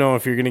you don't know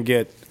if you're gonna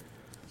get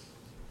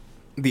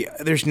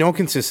there's no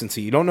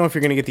consistency. You don't know if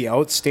you're gonna get the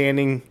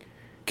outstanding,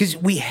 because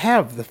we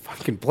have the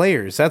fucking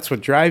players. That's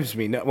what drives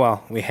me.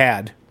 Well, we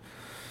had.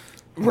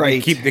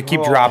 Right. They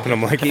keep dropping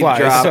them like Keep flies.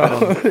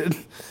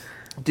 dropping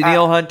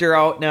Danielle Hunter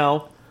out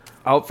now,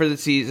 out for the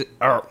season.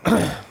 Or,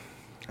 I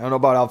don't know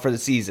about out for the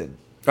season,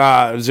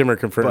 Zimmer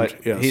confirmed.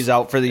 but Yes. he's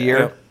out for the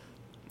year.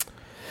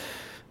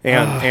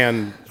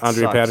 And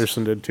Andre Sucks.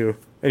 Patterson did too.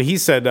 And he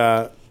said,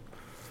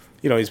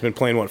 he's been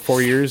playing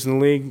 4 years in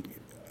the league,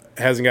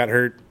 hasn't got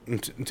hurt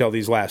until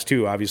these last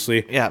 2,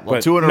 obviously. Yeah, well,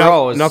 But 2 in a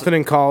row is- nothing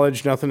in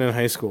college, nothing in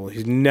high school.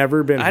 He's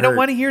never been. I don't hurt.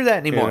 want to hear that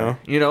anymore. know?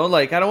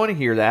 I don't want to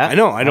hear that. I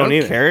know, I don't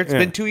either. care. It's Yeah.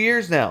 been 2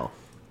 years now.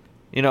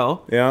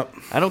 Yeah.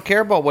 I don't care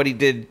about what he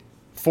did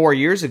 4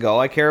 years ago.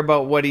 I care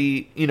about what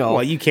he,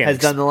 Well, you can't has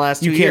done the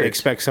last 2 You years. can't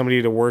expect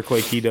somebody to work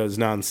like he does,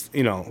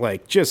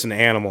 like just an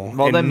animal.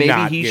 Well, and then maybe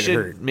not he get should.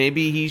 hurt.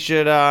 Maybe he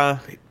should.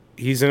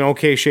 He's in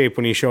okay shape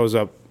when he shows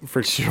up for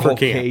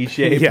Okay camp.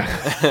 shape.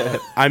 Yeah,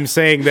 I'm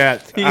saying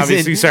that He's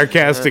obviously in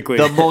sarcastically.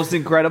 the most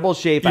incredible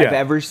shape I've Yeah.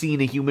 ever seen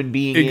a human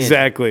being in.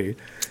 Exactly.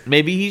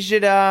 Maybe he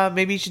should.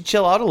 Maybe he should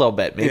chill out a little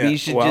bit. Maybe Yeah, he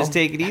should well, just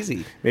take it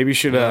easy. Maybe you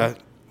should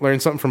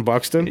learn something from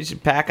Buxton. He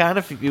should pack on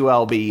a few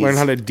lbs. Learn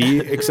how to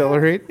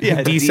de-accelerate.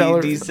 Yeah,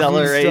 Decelerate.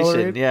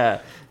 deceleration. Yeah,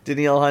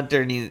 Danielle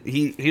Hunter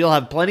he'll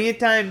have plenty of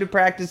time to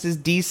practice his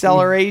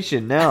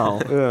deceleration now.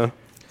 Yeah.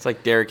 it's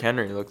like Derrick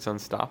Henry looks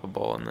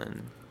unstoppable, and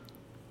then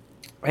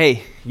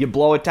Hey, you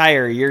blow a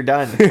tire, you're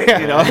done.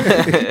 You know.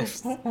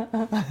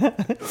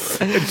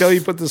 Until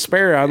you put the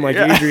spare on, like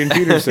Adrian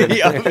Peterson,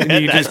 Yeah,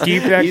 and you just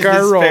keep that He's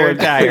car the spare rolling.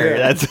 tire.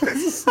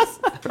 That's.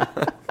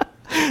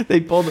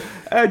 They pulled.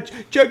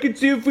 Check and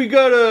see if we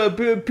got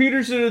a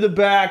Peterson in the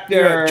back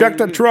there. Yeah, check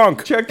the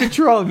trunk. Check the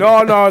trunk.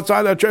 No, it's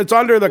on it's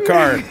under the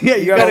car. Yeah,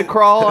 you gotta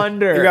crawl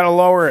under. You gotta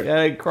lower it. You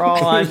gotta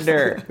crawl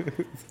under.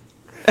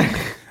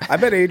 I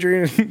bet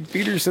Adrian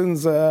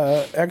Peterson's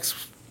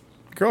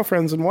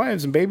ex-girlfriends and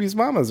wives and babies'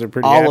 mamas are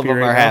pretty happy. All of them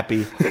right are now.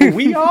 happy.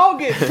 We all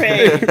get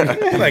paid.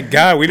 Like,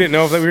 God, we didn't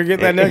know if we were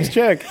getting that next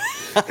check.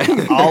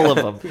 All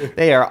of them.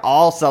 They are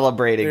all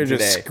celebrating They're today.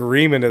 just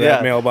screaming to that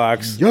Yeah.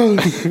 mailbox. They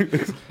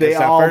It's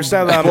that all first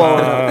of the blown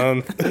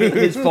up. month.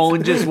 His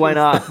phone just went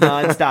off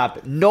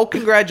nonstop. No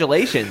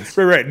congratulations.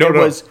 Right. No, it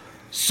no. was.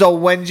 So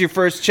when's your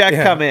first check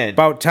Yeah, come in?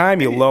 About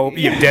time, you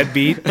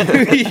deadbeat.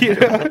 You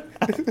know?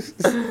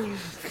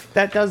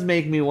 That does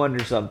make me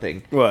wonder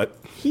something. What?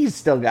 He's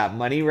still got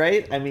money,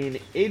 right? I mean,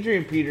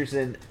 Adrian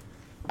Peterson.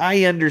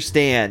 I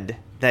understand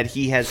that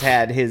he has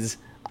had his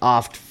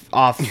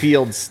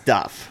off-field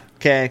stuff.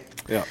 Okay,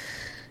 Yeah.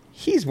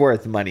 he's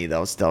worth money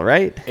though, still,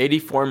 right?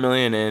 $84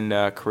 million in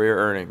career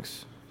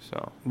earnings.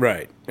 So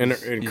Right. And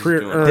he's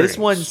career doing it. earnings. This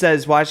one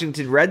says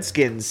Washington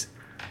Redskins.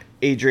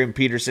 Adrian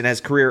Peterson has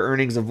career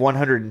earnings of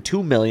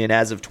 $102 million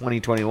as of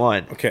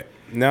 2021. Okay.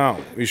 Now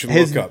we should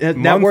His look up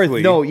net worth.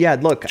 monthly No, yeah.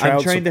 Look, I'm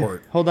child trying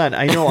support. to hold on.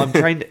 I know. I'm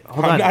trying to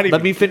hold I'm on. not Let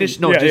even- me finish.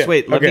 No, Yeah, just yeah.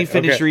 wait. Let me Okay,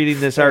 finish okay. reading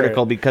this All right.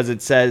 article because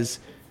it says.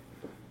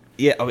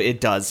 Yeah,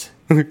 it does.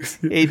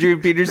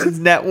 Adrian Peterson's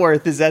net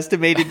worth is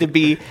estimated to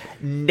be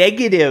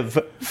negative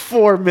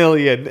 $4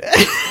 million.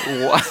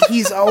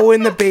 He's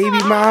owing the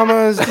baby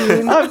mamas,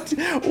 dude.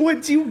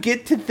 Once you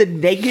get to the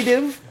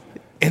negative,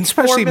 And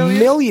especially 4 million?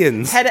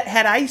 millions.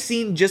 had I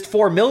seen just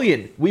 $4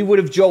 million, we would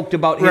have joked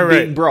about him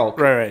being broke.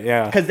 Right,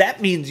 yeah. Because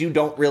that means you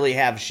don't really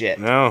have shit.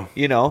 No.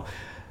 You know?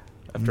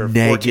 after 14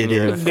 Negative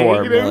years.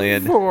 $4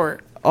 million.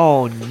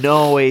 Oh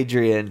no,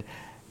 Adrian.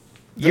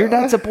 You're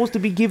not supposed to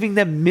be giving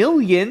them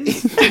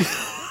millions.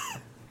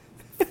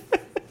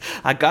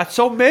 I got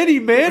so many,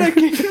 man. I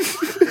can't.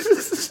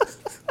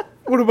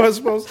 What am I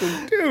supposed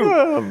to do?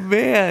 Oh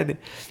man.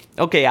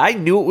 Okay, I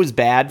knew it was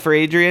bad for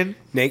Adrian.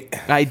 Nate,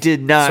 I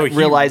did not So he-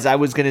 realize I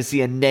was going to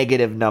see a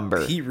negative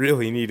number. he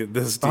really needed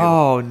this deal.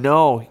 Oh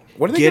no!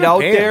 What are they Get gonna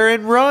out pay him? there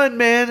and run,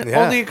 man.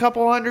 Yeah. Only a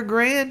couple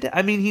 $100,000.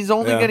 I mean, he's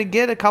only Yeah. going to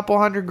get a couple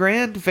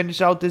 $100,000 to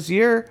finish out this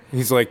year.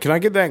 He's like, can I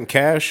get that in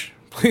cash,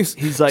 please?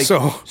 He's like,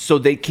 so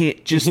they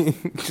can't just,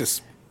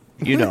 just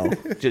you know,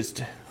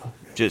 just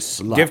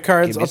slap. Gift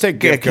cards? Give me I'll take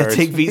gift cards.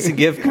 Take Visa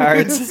gift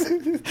cards.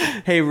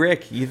 Hey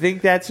Rick, you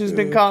think that's who's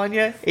been calling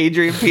you?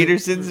 Adrian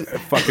Peterson's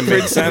fucking Fritz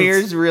makes sense.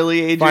 Smear's really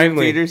Adrian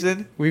Finally.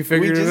 Peterson? We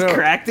figured it just out.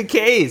 cracked the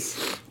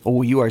case.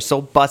 Oh, you are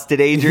so busted,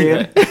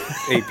 Adrian.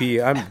 AP,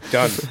 I'm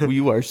done.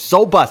 You are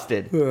so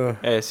busted.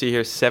 Hey, I see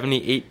here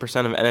 78%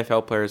 of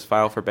NFL players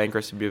file for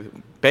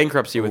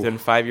bankruptcy within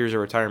 5 years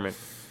of retirement.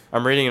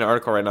 I'm reading an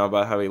article right now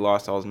about how he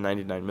lost all his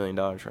 $99 million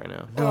right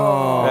now.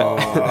 Oh,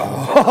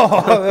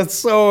 that's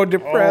so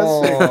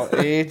depressing. Oh,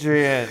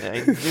 Adrian, I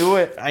knew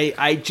it.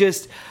 I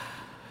just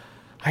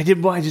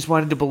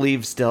wanted to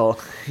believe still.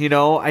 You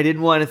know, I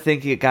didn't want to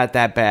think it got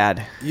that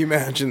bad. You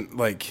imagine,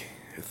 like,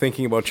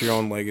 thinking about your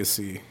own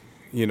legacy,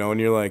 you know, and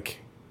you're like,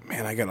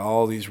 man, I got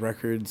all these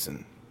records,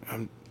 and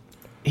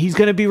He's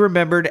going to be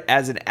remembered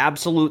as an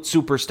absolute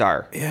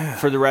superstar Yeah.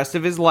 for the rest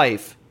of his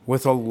life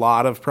with a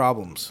lot of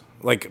problems,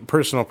 like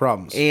personal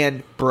problems.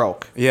 and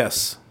broke.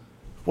 Yes.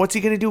 What's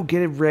he going to do?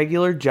 Get a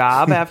regular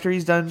job after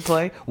he's done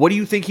playing? What do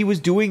you think he was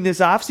doing this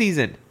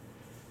offseason?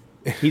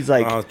 He's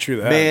like, Oh,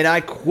 true that. man,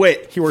 I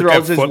quit. He worked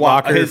at Foot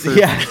Locker for-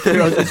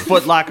 throws his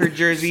Foot Locker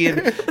jersey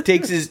and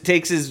takes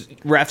his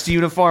ref's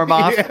uniform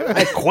off. Yeah.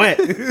 I quit.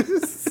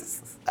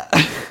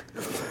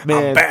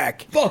 Man, I'm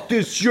back. fuck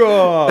this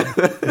job.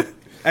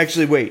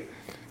 Actually, wait.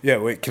 Yeah,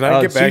 wait, can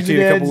I get back to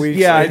you in a couple season weeks?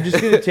 ends- Yeah, I'm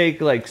just gonna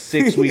take like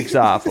 6 weeks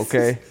off.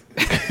 Okay.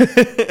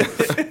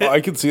 I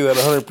can see that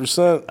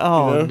 100%.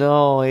 Oh you know?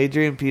 no,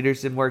 Adrian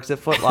Peterson works at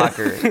Foot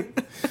Locker.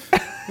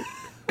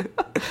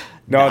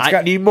 No, Not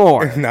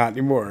anymore. Not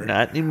anymore.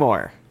 Not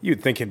anymore.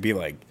 You'd think it'd be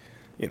like,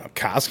 you know,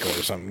 Costco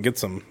or something. Get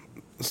some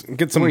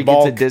Where he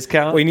bulk. gets a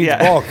discount? Well, he needs Yeah.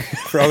 bulk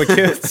for all the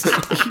kids.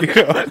 You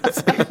know,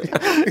 it's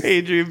like-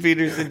 Adrian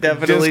Peterson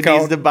definitely Discount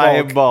needs to buy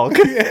in bulk.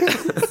 bulk.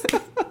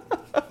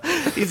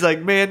 He's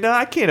like, man, no,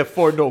 I can't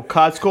afford no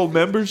Costco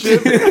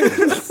membership.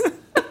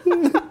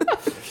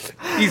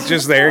 He's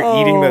just there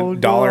eating Oh, the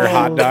dollar no.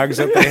 hot dogs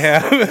that they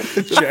have at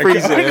the Free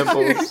checkout.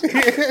 samples.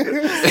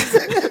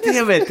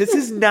 Damn it, this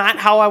is not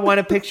how I want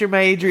to picture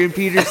my Adrian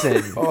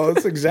Peterson. Oh,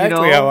 that's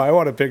exactly You know? how I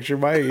want to picture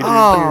my Adrian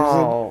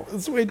Oh. Peterson.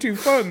 It's way too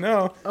fun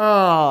now.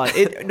 Oh,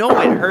 it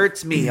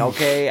hurts me.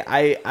 Okay,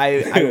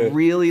 I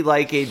really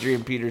like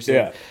Adrian Peterson.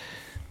 Yeah.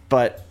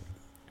 But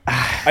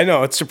I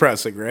know, it's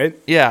depressing, right?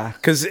 yeah,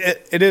 Because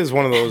it is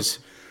one of those,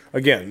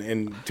 again,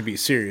 and to be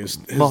serious,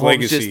 his Mahomes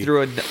legacy. just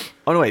threw a.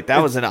 Oh no, wait,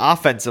 that was an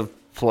offensive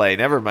play.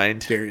 Never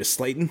mind. Darius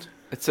Slayton.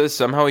 It says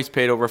somehow he's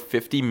paid over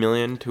 $50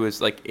 million to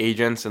his like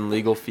agents and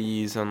legal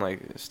fees and like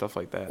stuff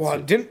like that. Well,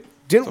 So-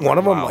 didn't one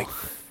of them wow. like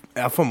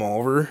F him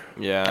over?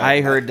 yeah, I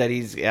heard that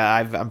he's. Yeah,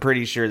 I'm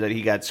pretty sure that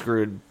he got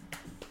screwed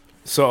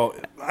So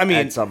I mean,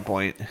 at some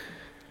point,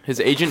 his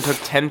agent took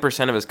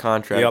 10% of his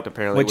contract Yep.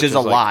 apparently, which is a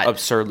like, lot.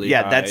 absurdly.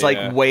 Yeah, high, that's like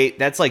yeah.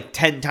 That's like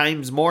 10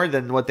 times more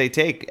than what they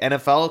take.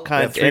 NFL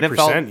 3%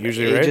 NFL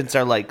usually, right? agents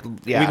are like.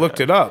 Yeah, we looked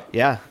it up.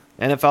 Yeah,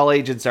 NFL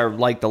agents are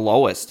like the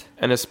lowest.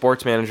 And his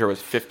sports manager was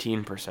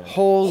 15%.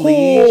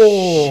 Holy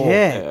Oh.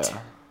 shit! Yeah.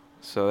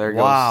 So there goes.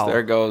 Wow.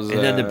 There goes. And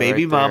then the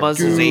baby right there. mamas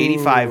is Dude.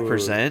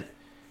 85%,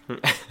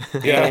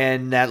 Yeah.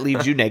 and that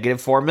leaves you negative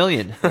 $4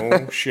 million.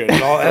 Oh shit!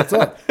 It all adds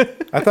up.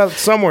 I thought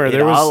somewhere It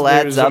there all was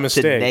adds a up to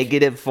mistake.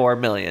 negative $4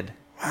 million.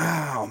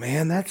 Wow,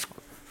 man, that's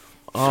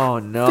Oh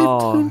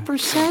no,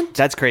 15%.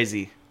 that's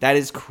crazy. That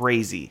is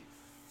crazy.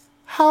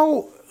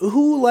 How?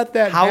 Who let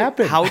that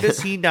happen? How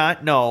does he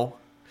not know?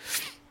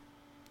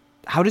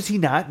 How does he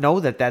not know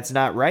that that's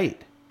not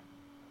right?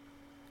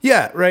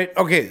 Yeah, right.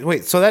 Okay,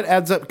 wait. So that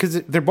adds up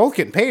because they're both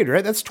getting paid,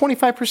 right? That's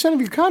 25%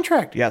 of your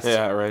contract. Yes.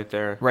 Yeah, right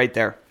there. Right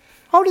there.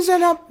 How does that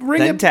not ring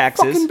Then a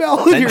taxes. fucking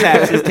bell? in Then your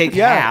taxes head? take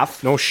Yeah.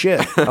 half. No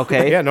shit.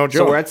 Okay. Yeah, no So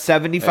joke. we're at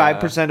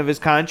 75% of his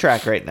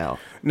contract right now.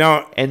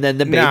 Now, And then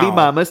the baby now-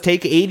 mamas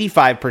take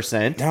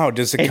 85%. Now,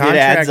 does the and contract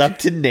it adds up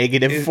to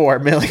negative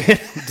 $4 million.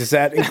 Does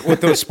that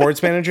with those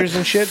sports managers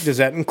and shit? Does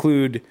that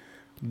include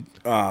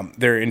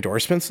their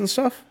endorsements and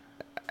stuff,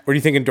 or do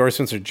you think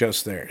endorsements are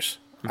just theirs?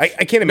 I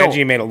can't imagine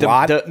he made a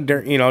lot,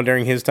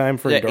 during his time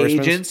for The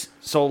endorsements. agents.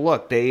 So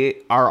look, they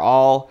are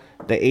all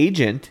the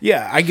agent.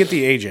 Yeah, I get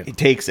the agent. He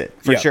takes it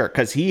for Yeah. sure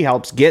because he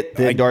helps get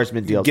the I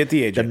endorsement deals. get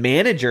the agent. The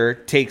manager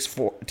takes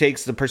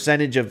the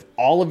percentage of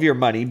all of your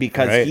money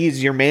because Right.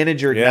 he's your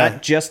manager, Yeah.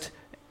 not just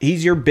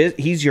he's your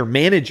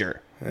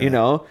manager. You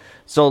know,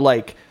 so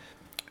like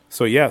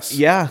So yes,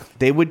 yeah,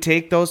 they would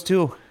take those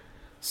too.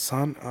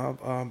 son of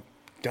a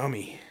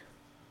dummy.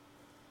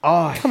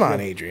 Oh, Come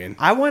on, Adrian.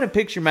 I want to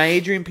picture my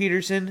Adrian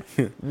Peterson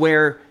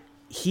where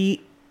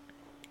he.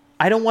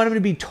 I don't want him to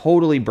be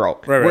totally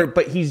broke. Right.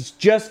 But he's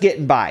just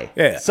getting by.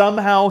 Yeah.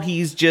 Somehow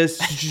he's just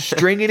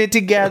stringing it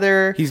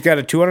together. He's got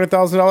a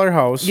 $200,000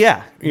 house.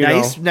 Yeah. you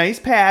Nice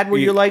pad where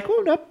you're like,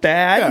 oh, not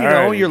bad. Yeah, you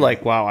know, right. you're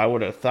like, wow, I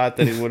would have thought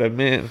that he would have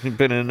been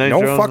in a nice No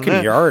house than fucking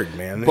that. yard,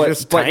 man. It's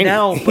just But tiny.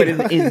 now, in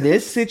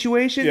this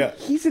situation, Yeah.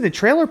 he's in a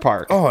trailer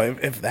park. Oh,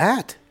 if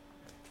that.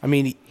 I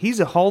mean, He's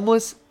a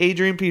homeless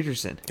Adrian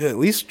Peterson. at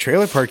least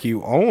trailer park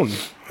you own.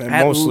 And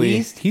At mostly,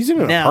 least he's in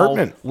an now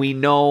apartment. We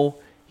know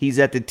he's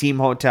at the team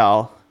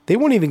hotel. They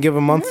won't even give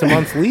a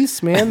month-to-month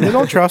lease, man. They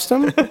don't trust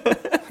him. He's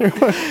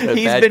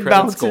bad been credit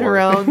bouncing score.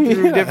 around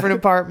through different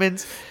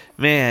apartments.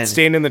 Man.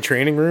 Staying in the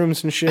training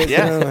rooms and shit.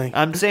 Yeah, you know, like-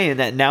 I'm saying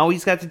that now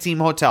he's got the team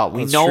hotel.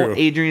 We That's know true.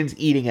 Adrian's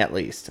eating at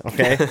least.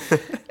 Okay.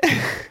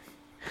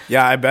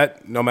 yeah, I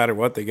bet no matter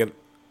what, they get,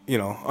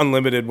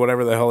 unlimited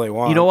whatever the hell they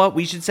want. You know what?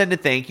 We should send a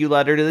thank you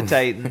letter to the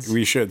Titans.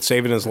 We should.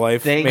 Saving his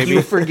life. Thank maybe.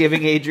 you for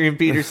giving Adrian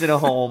Peterson a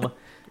home.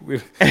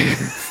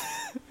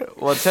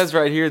 Well, it says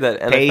right here that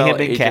Pay him NFL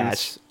in agents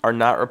cash.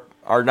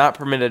 are not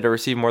permitted to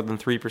receive more than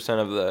 3%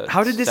 of the.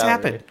 How did this salary.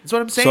 happen? That's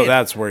what I'm saying. So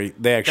that's where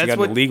they actually That's got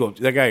what- into legal.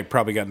 That guy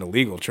probably got into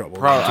legal trouble.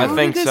 Probably, How I did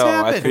think this so. I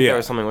happen? think Yeah. there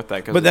was something with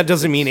that. 'Cause But that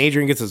doesn't mean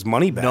Adrian gets his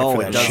money back no,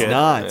 for that it does shit.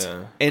 not.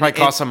 Yeah. Probably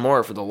cost him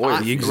more for the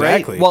lawyer.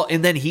 Exactly. Right. Well,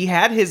 and then he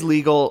had his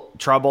legal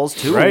troubles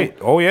too. Right.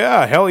 Oh,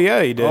 yeah. Hell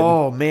yeah, he did.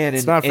 Oh man,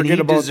 Let's and, not and forget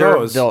he about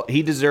deserved, those.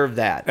 He deserved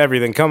that.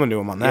 Everything coming to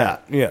him on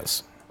that.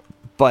 Yes.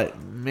 But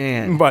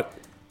man, But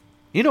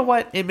you know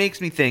what? It makes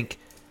me think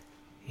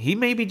he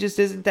maybe just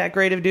isn't that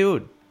great of a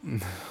dude.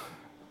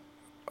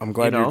 I'm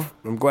glad You know?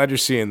 I'm glad you're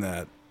seeing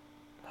that.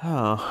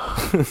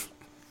 Oh,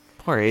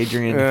 poor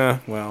Adrian. Yeah,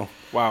 well.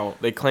 Wow,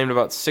 they claimed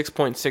about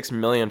 6.6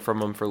 million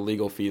from him for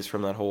legal fees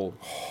from that whole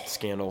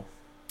scandal.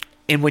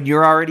 And when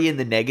you're already in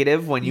the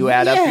negative, when you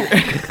add up,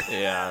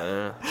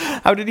 Yeah.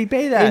 how did he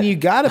pay that? And you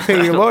got to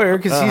pay your lawyer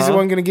because he's the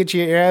one going to get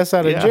your ass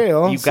out of Yeah.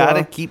 jail. You so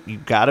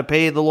gotta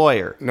pay the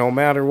lawyer. no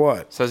matter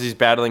what. Says he's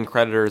battling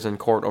creditors in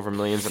court over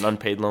millions in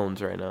unpaid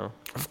loans right now.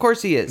 Of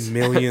course he is.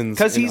 Millions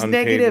Because in he's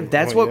unpaid- negative.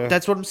 That's oh, what yeah.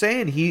 that's what I'm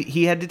saying.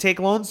 He had to take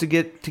loans to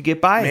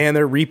get by. Man,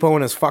 they're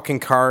repoing his fucking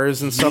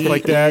cars and stuff He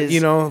like that. is- You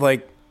know,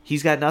 like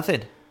He's got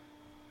nothing.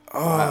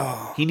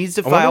 Oh, he needs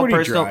to I wonder file what he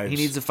personal. drives. He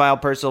needs to file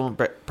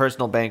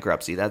personal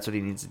bankruptcy. That's what he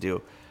needs to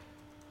do.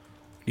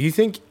 do you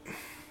think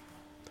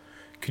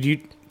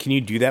can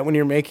you do that when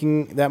you're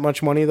making that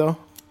much money though?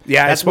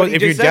 Yeah, I That's what suppose he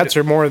if your just said. debts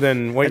are more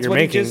than what That's you're what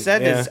making. he just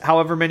said. yeah. Is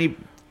however many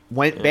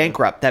went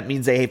bankrupt. That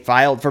means they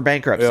filed for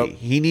bankruptcy. Yep.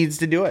 He needs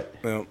to do it.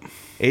 Yeah.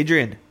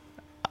 Adrian,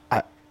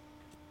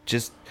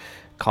 just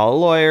call a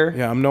lawyer.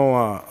 Yeah, I'm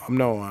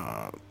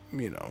no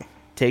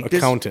Take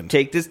accountant.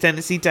 Take this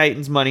Tennessee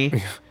Titans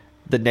money.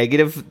 The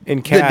negative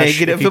In cash, the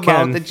negative if you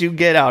amount can. that you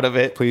get out of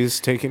it. Please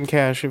take it in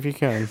cash if you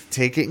can.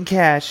 Take it in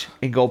cash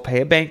and go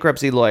pay a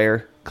bankruptcy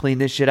lawyer. Clean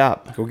this shit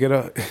up. Go get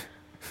a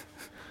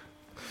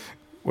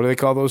what do they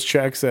call those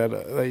checks that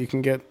you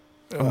can get?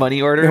 A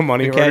money order. A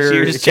money A order,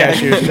 cashier's check.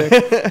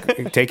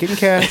 check. Take it in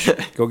cash.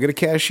 Go get a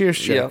cashier's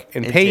check Yep.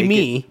 and And pay take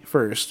me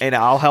first. And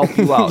I'll help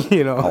you out.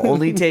 You know. I'll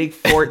only take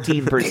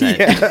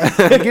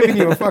 14%. I'm giving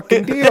you a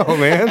fucking deal,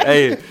 man.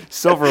 Hey,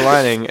 silver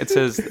lining. It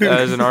says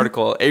there's an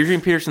article. Adrian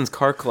Peterson's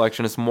car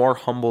collection is more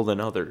humble than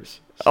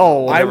others.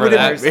 Oh, I would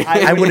Whatever that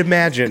I would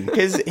imagine.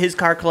 his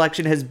car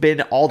collection has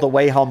been all the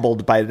way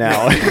humbled by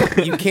now.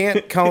 You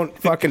can't count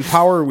fucking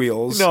Power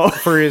Wheels No.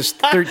 for his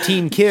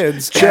 13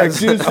 kids. Check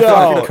as this a fucking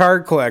out. car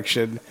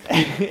collection.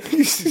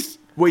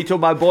 Wait till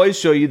my boys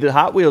show you the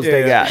Hot Wheels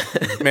they Yeah.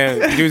 got.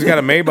 Man, dude's got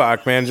a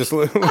Maybach, man. Just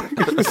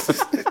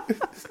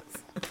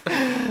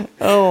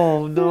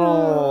Oh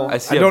no!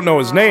 see I don't know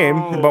his name,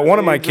 but one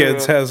of my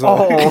kids has a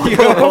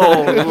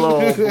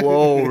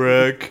Low,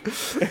 Rick.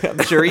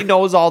 I'm sure he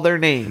knows all their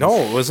names.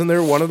 No, wasn't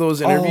there one of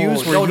those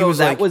interviews where he was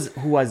that like, was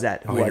who was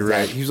that? Who "Oh, was you're that?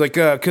 right." He was like,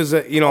 "Cause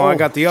I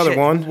got the other shit,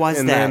 one, who was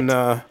and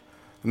that?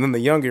 then the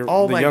younger,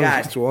 Oh the my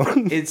youngest god!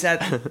 one, It's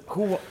that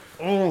who?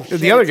 Oh, shit,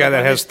 the other it's guy on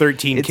that the- has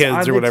 13 it's kids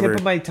on or the whatever. tip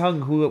of my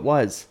tongue who it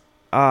was.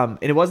 And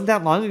it wasn't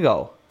that long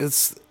ago.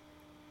 It's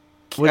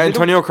Was it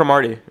Antonio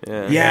Cromartie.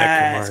 Yeah.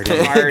 Yes,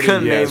 Cromartie. Cromartie,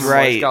 Couldn't name yes, him.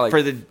 right. He's got, like-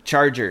 For the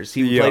Chargers.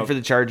 He Yep. played for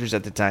the Chargers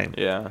at the time.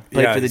 Yeah.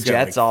 Played for the he's got,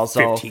 Jets like,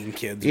 also. 15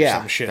 kids or Yeah,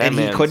 some shit. and That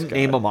he man's couldn't got-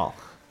 name them all.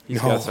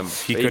 He's No, got some.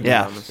 he baby couldn't.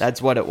 Yeah, mamas.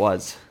 that's what it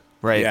was.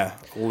 Right. Yeah,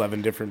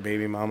 11 different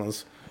baby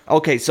mamas.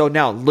 Okay, so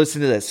now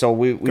listen to this. So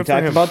we Good for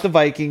talked him. about the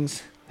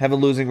Vikings have a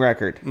losing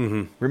record.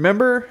 Mm-hmm.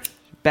 Remember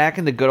back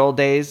in the good old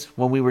days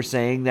when we were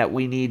saying that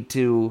we need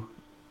to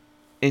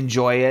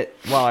enjoy it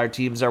while our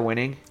teams are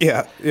winning?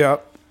 Yeah, yeah.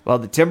 Well,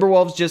 the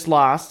Timberwolves just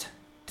lost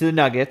to the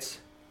Nuggets,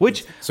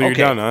 which So you're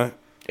okay, done, huh?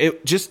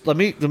 It just let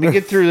me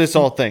get through this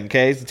whole thing,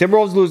 okay? The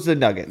Timberwolves lose to the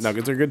Nuggets.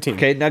 Nuggets are a good team.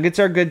 Okay, Nuggets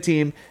are a good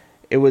team.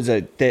 It was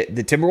the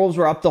Timberwolves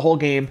were up the whole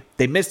game.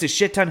 They missed a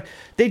shit ton.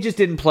 They just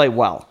didn't play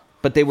well,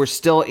 but they were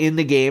still in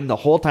the game the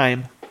whole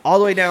time, all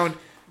the way down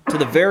to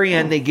the very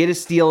end. They get a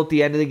steal at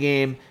the end of the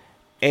game,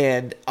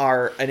 and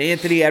an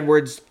Anthony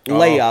Edwards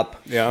layup,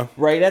 yeah.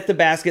 right at the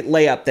basket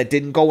layup that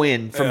didn't go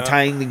in from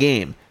tying the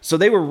game. So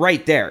they were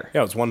right there.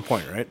 Yeah, it was 1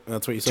 point, right?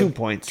 That's what you said? 2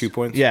 points. 2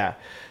 points? Yeah.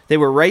 They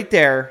were right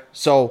there.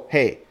 So,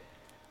 hey,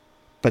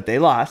 But they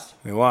lost.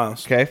 They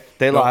lost. Okay,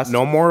 they lost.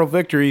 No moral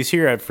victories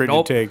here at Frigid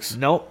Nope. Takes.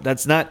 Nope,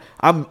 that's not.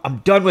 I'm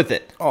done with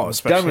it. Oh, I'm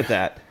especially- done with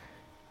that.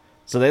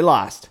 So they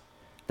lost.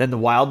 Then the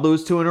Wild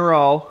lose 2 in a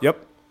row.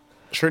 Yep.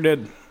 Sure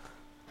did.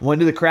 Went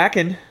to the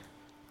Kraken.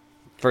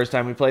 First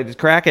time we played the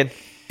Kraken.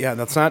 Yeah,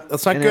 that's not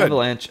And good.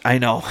 Avalanche. I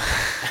know.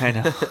 I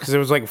know. Because it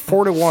was like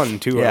 4-1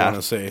 too. Yeah, I want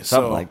to say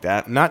something like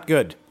that. Not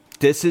good.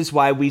 This is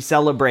why we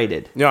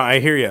celebrated. No, I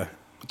hear you.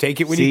 Take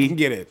it when you can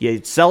get it.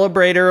 You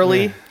celebrate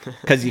early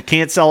because you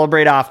can't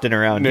celebrate often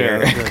around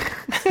here.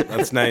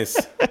 That's nice.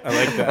 I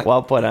like that.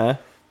 Well put, huh?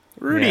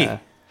 Rudy. Yeah.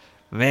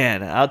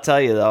 Man, I'll tell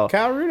you though.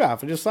 Kyle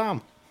Rudolph. I just saw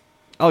him.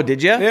 Oh,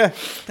 did you? Yeah.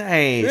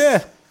 Nice.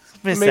 Yeah.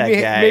 Miss Made that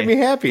me- guy. made me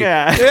happy.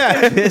 Yeah.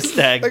 Yeah. Miss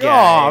that Like,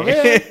 guy. oh,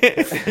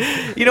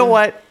 man. You know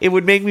what? It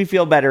would make me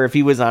feel better if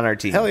he was on our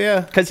team. Hell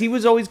yeah. Because he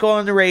was always going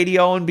on the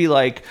radio and be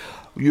like,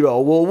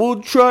 well,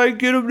 we'll try and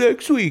get him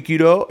next week,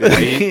 It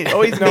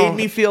always made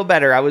me feel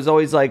better. I was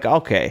always like,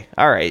 okay,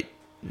 all right.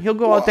 He'll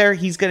go out there.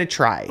 He's going to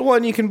try. Well,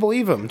 and you can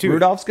believe him, too.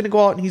 Rudolph's going to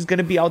go out and he's going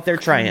to be out there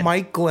trying.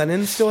 Mike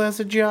Glennon still has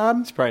a job.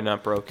 It's probably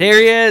not broken. There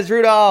he is,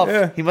 Rudolph.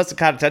 Yeah. He must have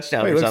caught a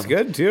touchdown He or looks something.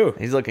 good, too.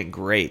 He's looking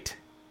great.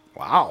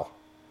 Wow.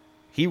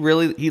 He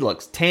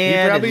looks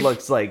tan probably- and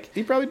looks like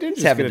He probably did he's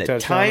just having get a the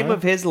touchdown, time huh?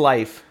 of his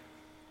life.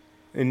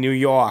 In New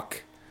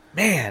York.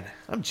 Man,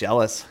 I'm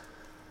jealous.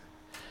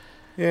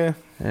 Yeah.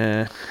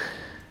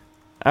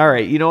 All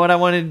right, you know what I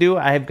want to do?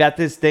 I have got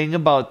this thing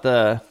about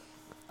the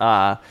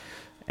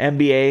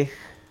NBA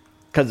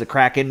because the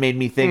Kraken made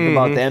me think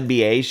about the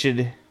NBA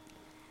should.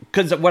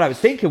 Because what I was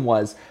thinking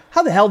was,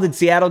 how the hell did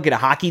Seattle get a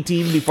hockey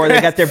team before they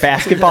got their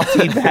basketball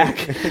team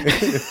back?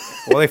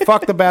 Well, they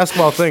fucked the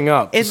basketball thing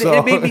up. And so.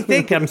 it made me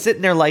think. I'm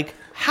sitting there like,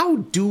 how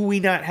do we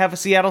not have a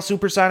Seattle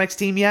Supersonics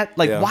team yet?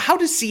 Like, Yeah. how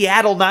does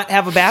Seattle not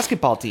have a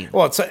basketball team?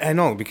 Well, I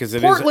know because it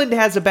is. Portland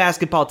has a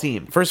basketball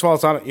team. First of all,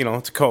 it's on.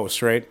 It's a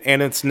coast, right?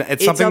 And it's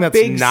It's something a that's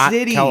big not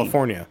city.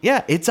 California.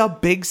 Yeah, it's a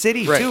big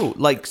city Right. too.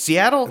 Like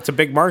Seattle It's a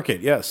big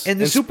market, yes. and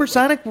the It's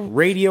Supersonic.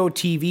 radio,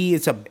 TV.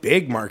 It's a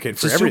big market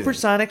for The everything.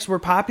 Supersonics were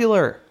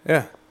popular,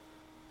 Yeah.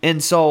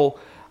 and so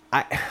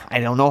I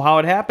don't know how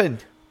it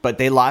happened, but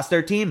they lost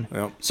their team.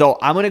 Yep. So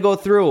I'm gonna go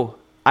through.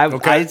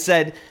 Okay. I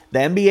said the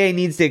NBA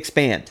needs to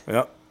expand,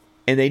 Yep.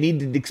 and they need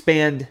to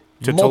expand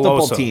To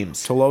multiple Tolosa.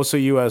 teams.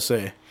 Tolosa,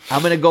 USA.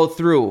 I'm gonna go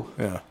through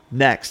Yeah.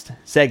 next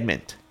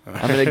segment.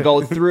 I'm gonna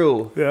go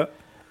through. Yeah.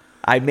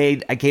 I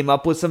came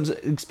up with some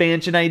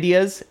expansion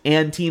ideas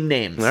and team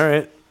names. All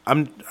right.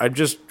 I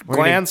just We're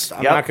gonna- glanced.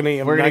 I'm yep, not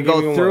gonna. We're gonna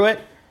go through it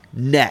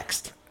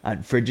next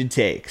on Frigid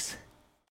Takes.